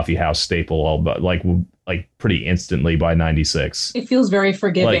like a coffee house staple, all but like pretty instantly by 96. It feels very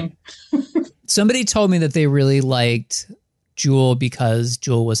forgiving. Somebody told me that they really liked Jewel because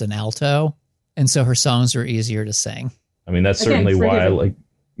Jewel was an alto, and so her songs are easier to sing. I mean, that's certainly why I like.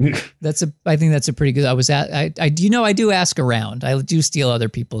 I think that's a pretty good. I do ask around. I do steal other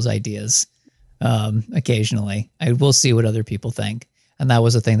people's ideas occasionally. I will see what other people think, and that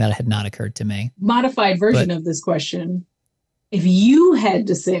was a thing that had not occurred to me. Modified version of this question: if you had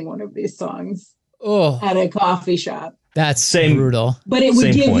to sing one of these songs at a coffee shop, that's brutal. But it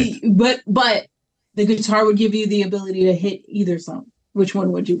would give you, but the guitar would give you the ability to hit either song. Which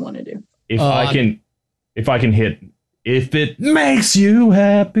one would you want to do? If I can hit, if it makes you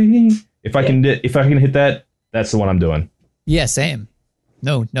happy, if I can hit that, that's the one I'm doing. Yeah, same.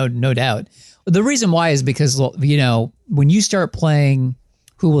 No doubt. The reason why is because, when you start playing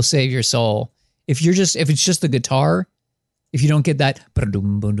Who Will Save Your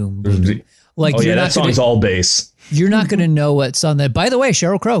Like, Oh yeah, that song's all bass. You're not going to know what song that. By the way,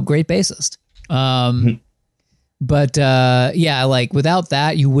 Sheryl Crow, great bassist. But yeah, like without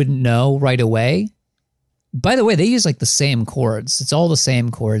that, you wouldn't know right away. By the way, they use like the same chords. It's all the same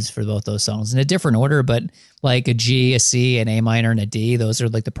chords for both those songs in a different order, but like a G, a C, an A minor, and a D. Those are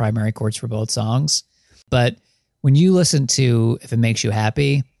like the primary chords for both songs. But when you listen to If It Makes You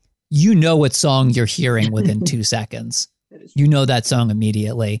Happy, you know what song you're hearing within 2 seconds. You know that song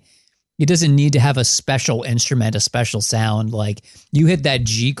immediately. It doesn't need to have a special instrument, a special sound. Like you hit that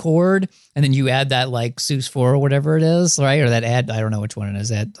G chord and then you add that like sus 4 or whatever it is, right? Or that add, I don't know which one it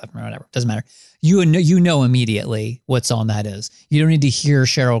is. Add, whatever, doesn't matter. You know immediately what song that is. You don't need to hear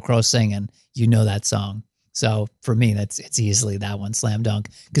Sheryl Crow singing. You know that song. So for me, it's easily that one, slam dunk,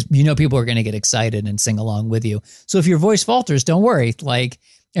 because you know people are going to get excited and sing along with you. So if your voice falters, don't worry. Like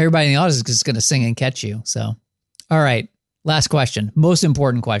everybody in the audience is going to sing and catch you. So, all right. Last question, most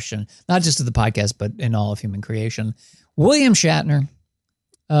important question, not just to the podcast, but in all of human creation. William Shatner,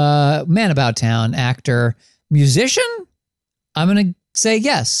 man about town, actor, musician? I'm going to say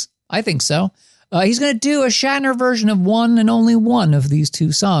yes. I think so. He's going to do a Shatner version of one and only one of these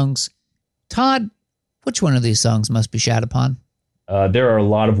 2 songs. Todd, which one of these songs must be shat upon? There are a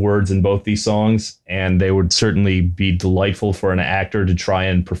lot of words in both these songs, and they would certainly be delightful for an actor to try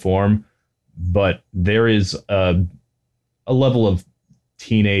and perform. But there is a level of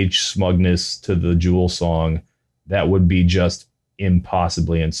teenage smugness to the Jewel song that would be just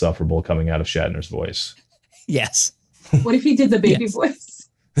impossibly insufferable coming out of Shatner's voice. Yes. What if he did the baby voice?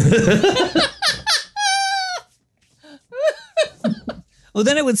 Well,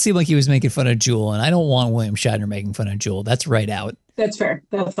 then it would seem like he was making fun of Jewel, and I don't want William Shatner making fun of Jewel. That's right out. That's fair.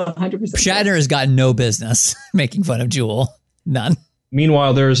 That's 100%. Shatner has got no business making fun of Jewel. None.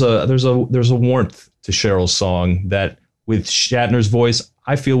 Meanwhile, there's a warmth to Cheryl's song that, with Shatner's voice,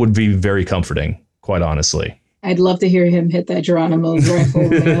 I feel would be very comforting, quite honestly. I'd love to hear him hit that Geronimo's rifle,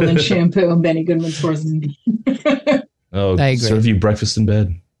 nail and shampoo, and Benny Goodman's horse. Oh, serve you breakfast in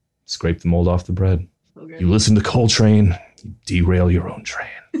bed. Scrape the mold off the bread. Okay. You listen to Coltrane, you derail your own train.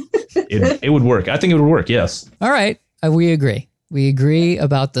 It would work. I think it would work, yes. All right. We agree. We agree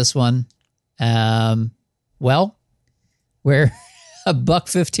about this one. Well, we're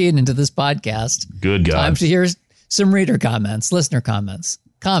 $1:15 into this podcast. Good God. Time to hear some reader comments, listener comments.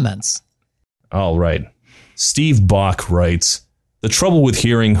 All right. Steve Bach writes, "The trouble with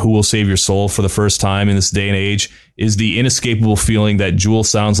hearing Who Will Save Your Soul for the first time in this day and age is the inescapable feeling that Jewel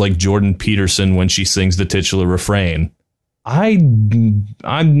sounds like Jordan Peterson when she sings the titular refrain." I'm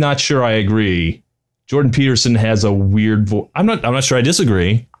not sure I agree. Jordan Peterson has a weird voice. I'm not sure I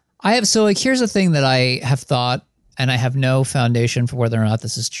disagree. So here's the thing that I have thought, and I have no foundation for whether or not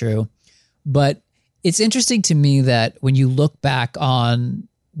this is true, but it's interesting to me that when you look back on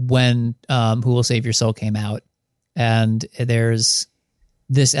when Who Will Save Your Soul came out, and there's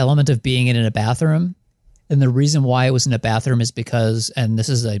this element of being in a bathroom, and the reason why it was in a bathroom is because, and this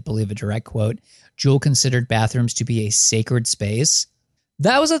is, I believe, a direct quote, Jewel considered bathrooms to be a sacred space.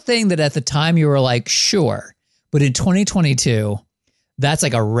 That was a thing that at the time you were like, sure, but in 2022, that's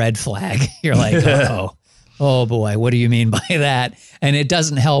like a red flag. You're like, oh boy, what do you mean by that? And it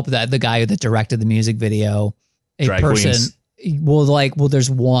doesn't help that the guy that directed the music video, drag queens. There's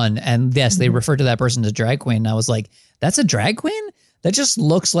one, and yes, they refer to that person as drag queen. And I was like, that's a drag queen? That just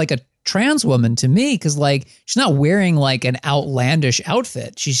looks like a trans woman to me, because like she's not wearing like an outlandish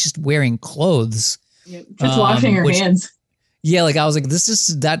outfit. She's just wearing clothes. Yep. Just washing her hands. Yeah, like I was like,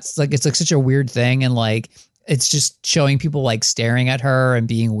 that's like, it's like such a weird thing, and like it's just showing people like staring at her and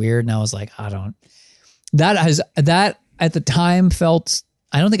being weird. And I was like, that at the time felt,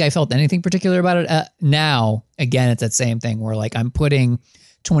 I don't think I felt anything particular about it. Now, again, it's that same thing where like I'm putting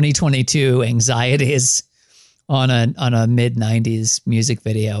 2022 anxieties on a mid 90s music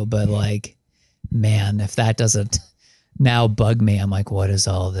video, but like, man, if that doesn't now bug me, I'm like, what is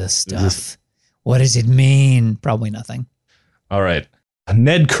all this stuff? What does it mean? Probably nothing. All right.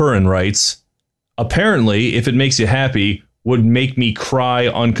 Ned Curran writes, "Apparently, If It Makes You Happy would make me cry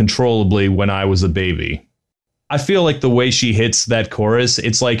uncontrollably when I was a baby." I feel like the way she hits that chorus,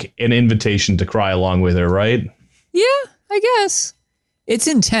 it's like an invitation to cry along with her, right? Yeah, I guess. It's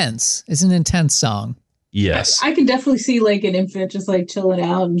intense. It's an intense song. Yes. I can definitely see like an infant just like chilling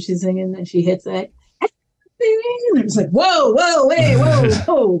out and she's singing and she hits that. And it's like, whoa, hey,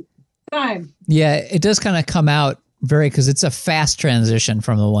 whoa, time. Yeah, it does kind of come out because it's a fast transition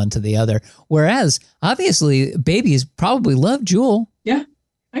from the one to the other. Whereas, obviously, babies probably love Jewel. Yeah,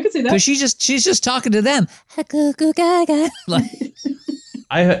 I could see that. Because she's just talking to them.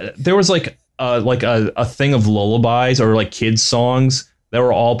 There was like a thing of lullabies or like kids songs that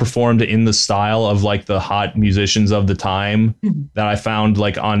were all performed in the style of like the hot musicians of the time that I found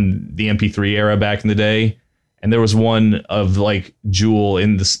like on the MP3 era back in the day. And there was one of like Jewel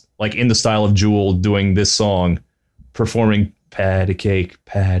in the style of Jewel doing this song, performing patty cake,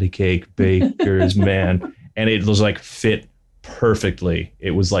 baker's man. And it was like fit perfectly.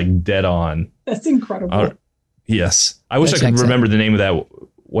 It was like dead on. That's incredible. Yes. I wish I could remember the name of that,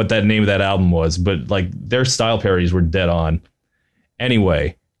 what that name of that album was, but like their style parodies were dead on.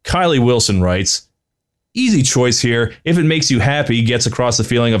 Anyway, Kylie Wilson writes, easy choice here. If it makes you happy, gets across the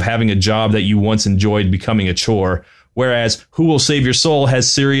feeling of having a job that you once enjoyed becoming a chore. Whereas Who Will Save Your Soul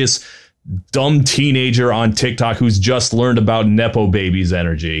has serious dumb teenager on TikTok who's just learned about Nepo babies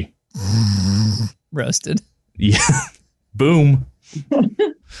energy. Roasted. Yeah. Boom.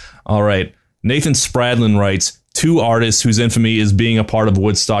 All right. Nathan Spradlin writes, 2 artists whose infamy is being a part of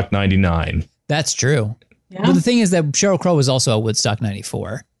Woodstock 99. That's true. Yeah. But the thing is that Sheryl Crow was also at Woodstock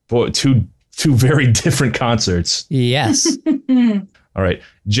 94. Boy, two very different concerts. Yes. All right.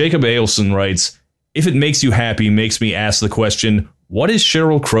 Jacob Ailson writes, if it makes you happy, makes me ask the question, what is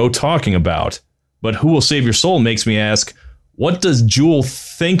Sheryl Crow talking about? But Who Will Save Your Soul makes me ask, what does Jewel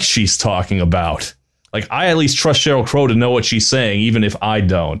think she's talking about? Like, I at least trust Sheryl Crow to know what she's saying, even if I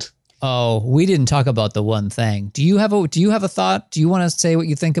don't. Oh, we didn't talk about the one thing. Do you have a thought? Do you want to say what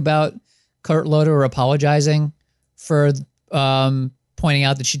you think about Kurt Loder apologizing for pointing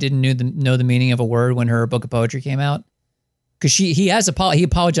out that she didn't know the meaning of a word when her book of poetry came out? Because he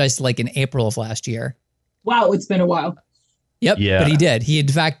apologized like in April of last year. Wow, it's been a while. Yep, yeah. But he did. He in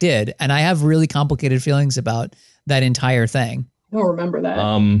fact did, and I have really complicated feelings about that entire thing. I don't remember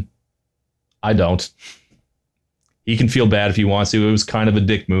that. I don't. He can feel bad if he wants to. It was kind of a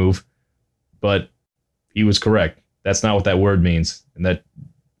dick move, but he was correct. That's not what that word means, and that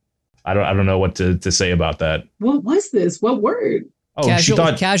I don't know what to say about that. What was this? What word? Oh, she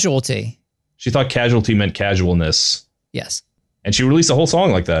thought casualty. She thought casualty meant casualness. Yes. And she released a whole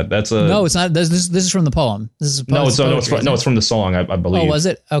song like that. That's a no. It's not. This is from the poem. This is it's from the song. I believe. Oh, was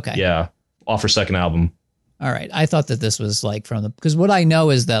it? Okay. Yeah, off her second album. All right. I thought that this was like from the, because what I know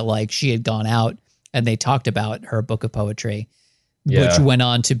is that like she had gone out and they talked about her book of poetry, which went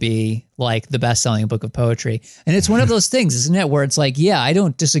on to be like the best-selling book of poetry. And it's one of those things, isn't it, where it's like, yeah, I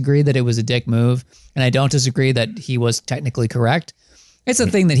don't disagree that it was a dick move, and I don't disagree that he was technically correct. It's a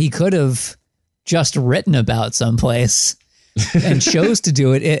thing that he could have just written about someplace and chose to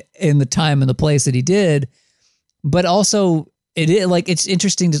do it in the time and the place that he did. But also it's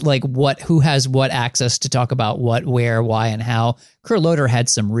interesting to like who has what access to talk about what, where, why, and how. Kurt Loder had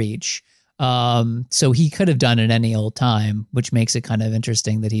some reach. So he could have done it any old time, which makes it kind of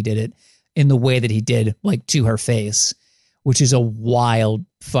interesting that he did it in the way that he did, like to her face, which is a wild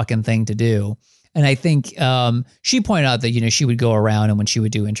fucking thing to do. And I think she pointed out that, she would go around and when she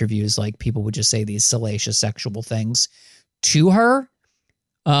would do interviews, like people would just say these salacious sexual things to her.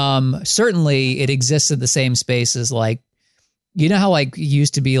 Certainly it exists in the same space as like, how like it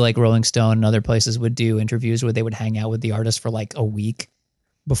used to be like Rolling Stone and other places would do interviews where they would hang out with the artist for like a week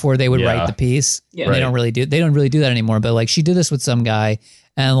before they would write the piece. Yeah. And they don't really do that anymore. But like she did this with some guy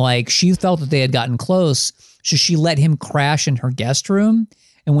and like she felt that they had gotten close. So she let him crash in her guest room.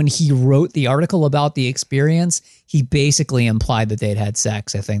 And when he wrote the article about the experience, he basically implied that they'd had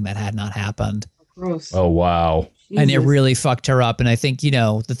sex, a thing that had not happened. Gross. Oh, wow. Jesus. And it really fucked her up. And I think,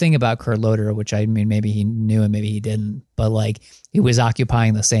 the thing about Kurt Loder, which I mean, maybe he knew and maybe he didn't, but like he was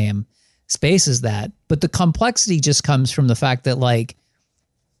occupying the same space as that. But the complexity just comes from the fact that like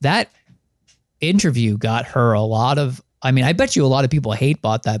that interview got her a lot of, I mean, I bet you a lot of people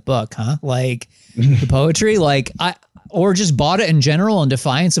bought that book, huh? Like the poetry, or just bought it in general in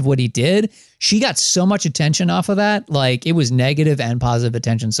defiance of what he did. She got so much attention off of that. Like it was negative and positive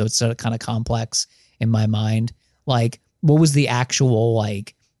attention. So it's sort of kind of complex in my mind. Like what was the actual,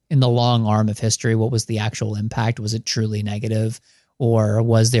 like in the long arm of history, what was the actual impact? Was it truly negative or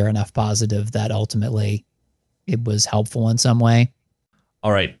was there enough positive that ultimately it was helpful in some way?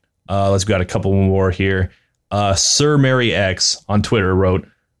 All right. Let's got a couple more here. Sir Mary X on Twitter wrote,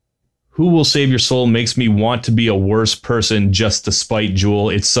 Who Will Save Your Soul makes me want to be a worse person just to spite Jewel.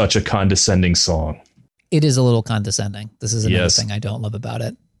 It's such a condescending song. It is a little condescending. This is another thing I don't love about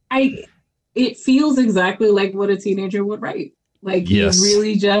it. It feels exactly like what a teenager would write. Like you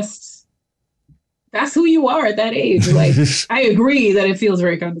really just, that's who you are at that age. Like I agree that it feels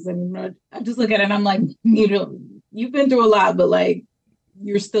very condescending. I just look at it and I'm like, you've been through a lot, but like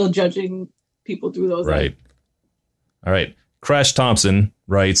you're still judging people through those. Right. All right. Crash Thompson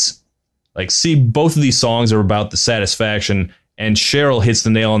writes, like, see, both of these songs are about the satisfaction, and Cheryl hits the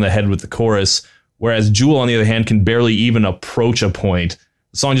nail on the head with the chorus. whereas Jewel, on the other hand, can barely even approach a point.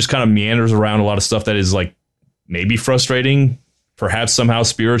 The song just kind of meanders around a lot of stuff that is like maybe frustrating, perhaps somehow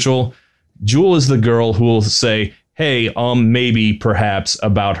spiritual. Jewel is the girl who will say, hey, maybe, perhaps,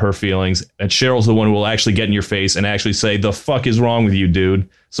 about her feelings. And Cheryl's the one who will actually get in your face and actually say, the fuck is wrong with you, dude?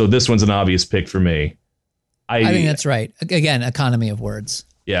 So this one's an obvious pick for me. I think that's right. Again, economy of words.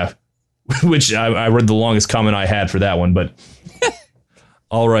 Yeah. Which I read the longest comment I had for that one, but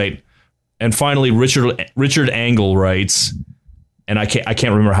all right. And finally, Richard Angle writes, and I can't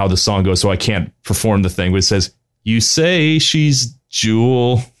remember how the song goes, so I can't perform the thing, but it says, you say she's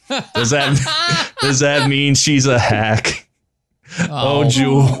Jewel. Does that mean she's a hack? Oh,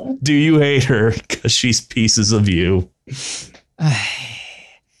 Jewel, do you hate her? Because she's pieces of you.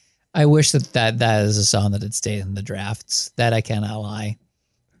 I wish that is a song that had stayed in the drafts. That I cannot lie.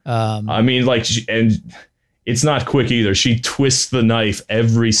 I mean, like, and it's not quick either. She twists the knife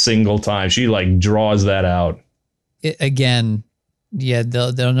every single time. She like draws that out. Again, yeah,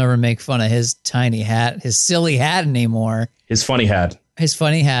 they'll never make fun of his tiny hat, his silly hat anymore. His funny hat. His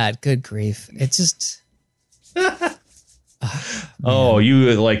funny hat. Good grief! It just. Oh,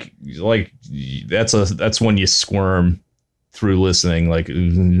 you like that's when you squirm through listening. Like,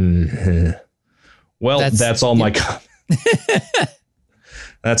 well, that's all my comments.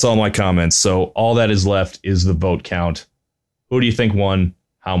 That's all my comments. So all that is left is the vote count. Who do you think won?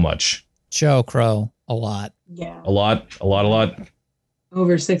 How much? Joe Crow. A lot. Yeah. A lot.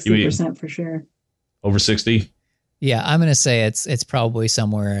 Over 60% for sure. Over 60? Yeah, I'm gonna say it's probably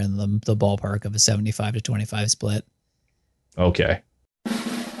somewhere in the ballpark of a 75 to 25 split. Okay.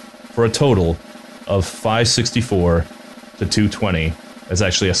 For a total of 564 to 220, that's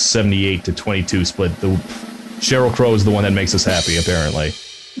actually a 78 to 22 split. The Sheryl Crow is the one that makes us happy, apparently.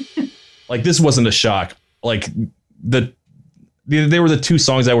 Like, this wasn't a shock. Like, they were the two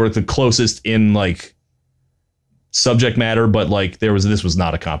songs that were the closest in, like, subject matter, but, like, this was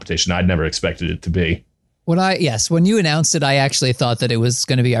not a competition. I'd never expected it to be. When you announced it, I actually thought that it was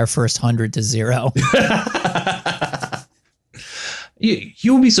going to be our first 100 to 0.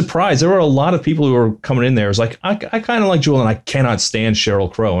 You would be surprised. There were a lot of people who were coming in there. It was like, I kind of like Jewel and I cannot stand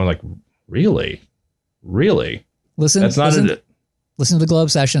Sheryl Crow. And I'm like, really? Listen to the Globe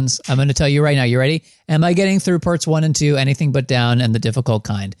Sessions. I'm going to tell you right now. You ready? Am I getting through parts 1 and 2, Anything But Down, and The Difficult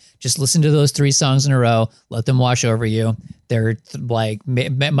Kind? Just listen to those 3 songs in a row. Let them wash over you. They're like,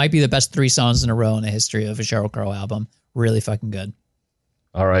 might be the best 3 songs in a row in the history of a Sheryl Crow album. Really fucking good.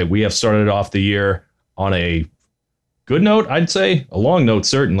 All right. We have started off the year on a good note, I'd say. A long note,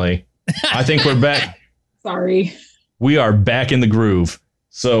 certainly. I think we're back. Sorry. We are back in the groove.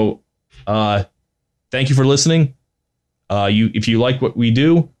 So, thank you for listening. If you like what we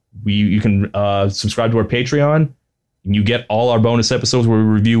do, you can subscribe to our Patreon. And you get all our bonus episodes where we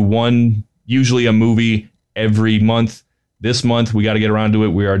review usually a movie every month. This month, we got to get around to it.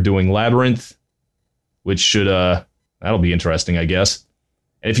 We are doing Labyrinth, which should that'll be interesting, I guess.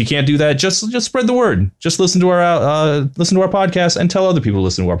 And if you can't do that, just spread the word. Just listen to our podcast and tell other people to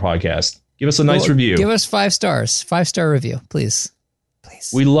listen to our podcast. Give us a nice review. Give us 5 stars. 5-star review, please.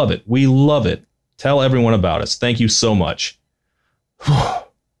 We love it. Tell everyone about us. Thank you so much.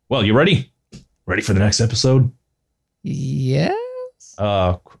 Well, you ready? Ready for the next episode? Yes.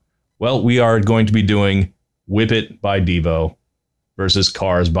 Well, we are going to be doing Whip It by Devo versus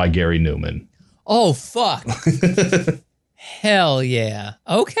Cars by Gary Newman. Oh, fuck. Hell yeah.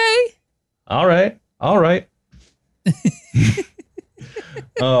 Okay. All right.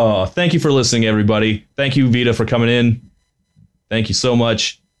 Oh, thank you for listening, everybody. Thank you, Vita, for coming in. Thank you so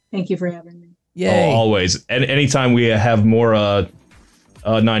much. Thank you for having me. Yay. Oh, always. And anytime we have more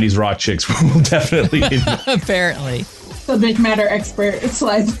 90s rock chicks, we'll definitely. Apparently. Subject matter expert. It's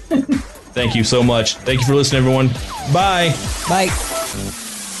like. Thank you so much. Thank you for listening, everyone. Bye. Bye.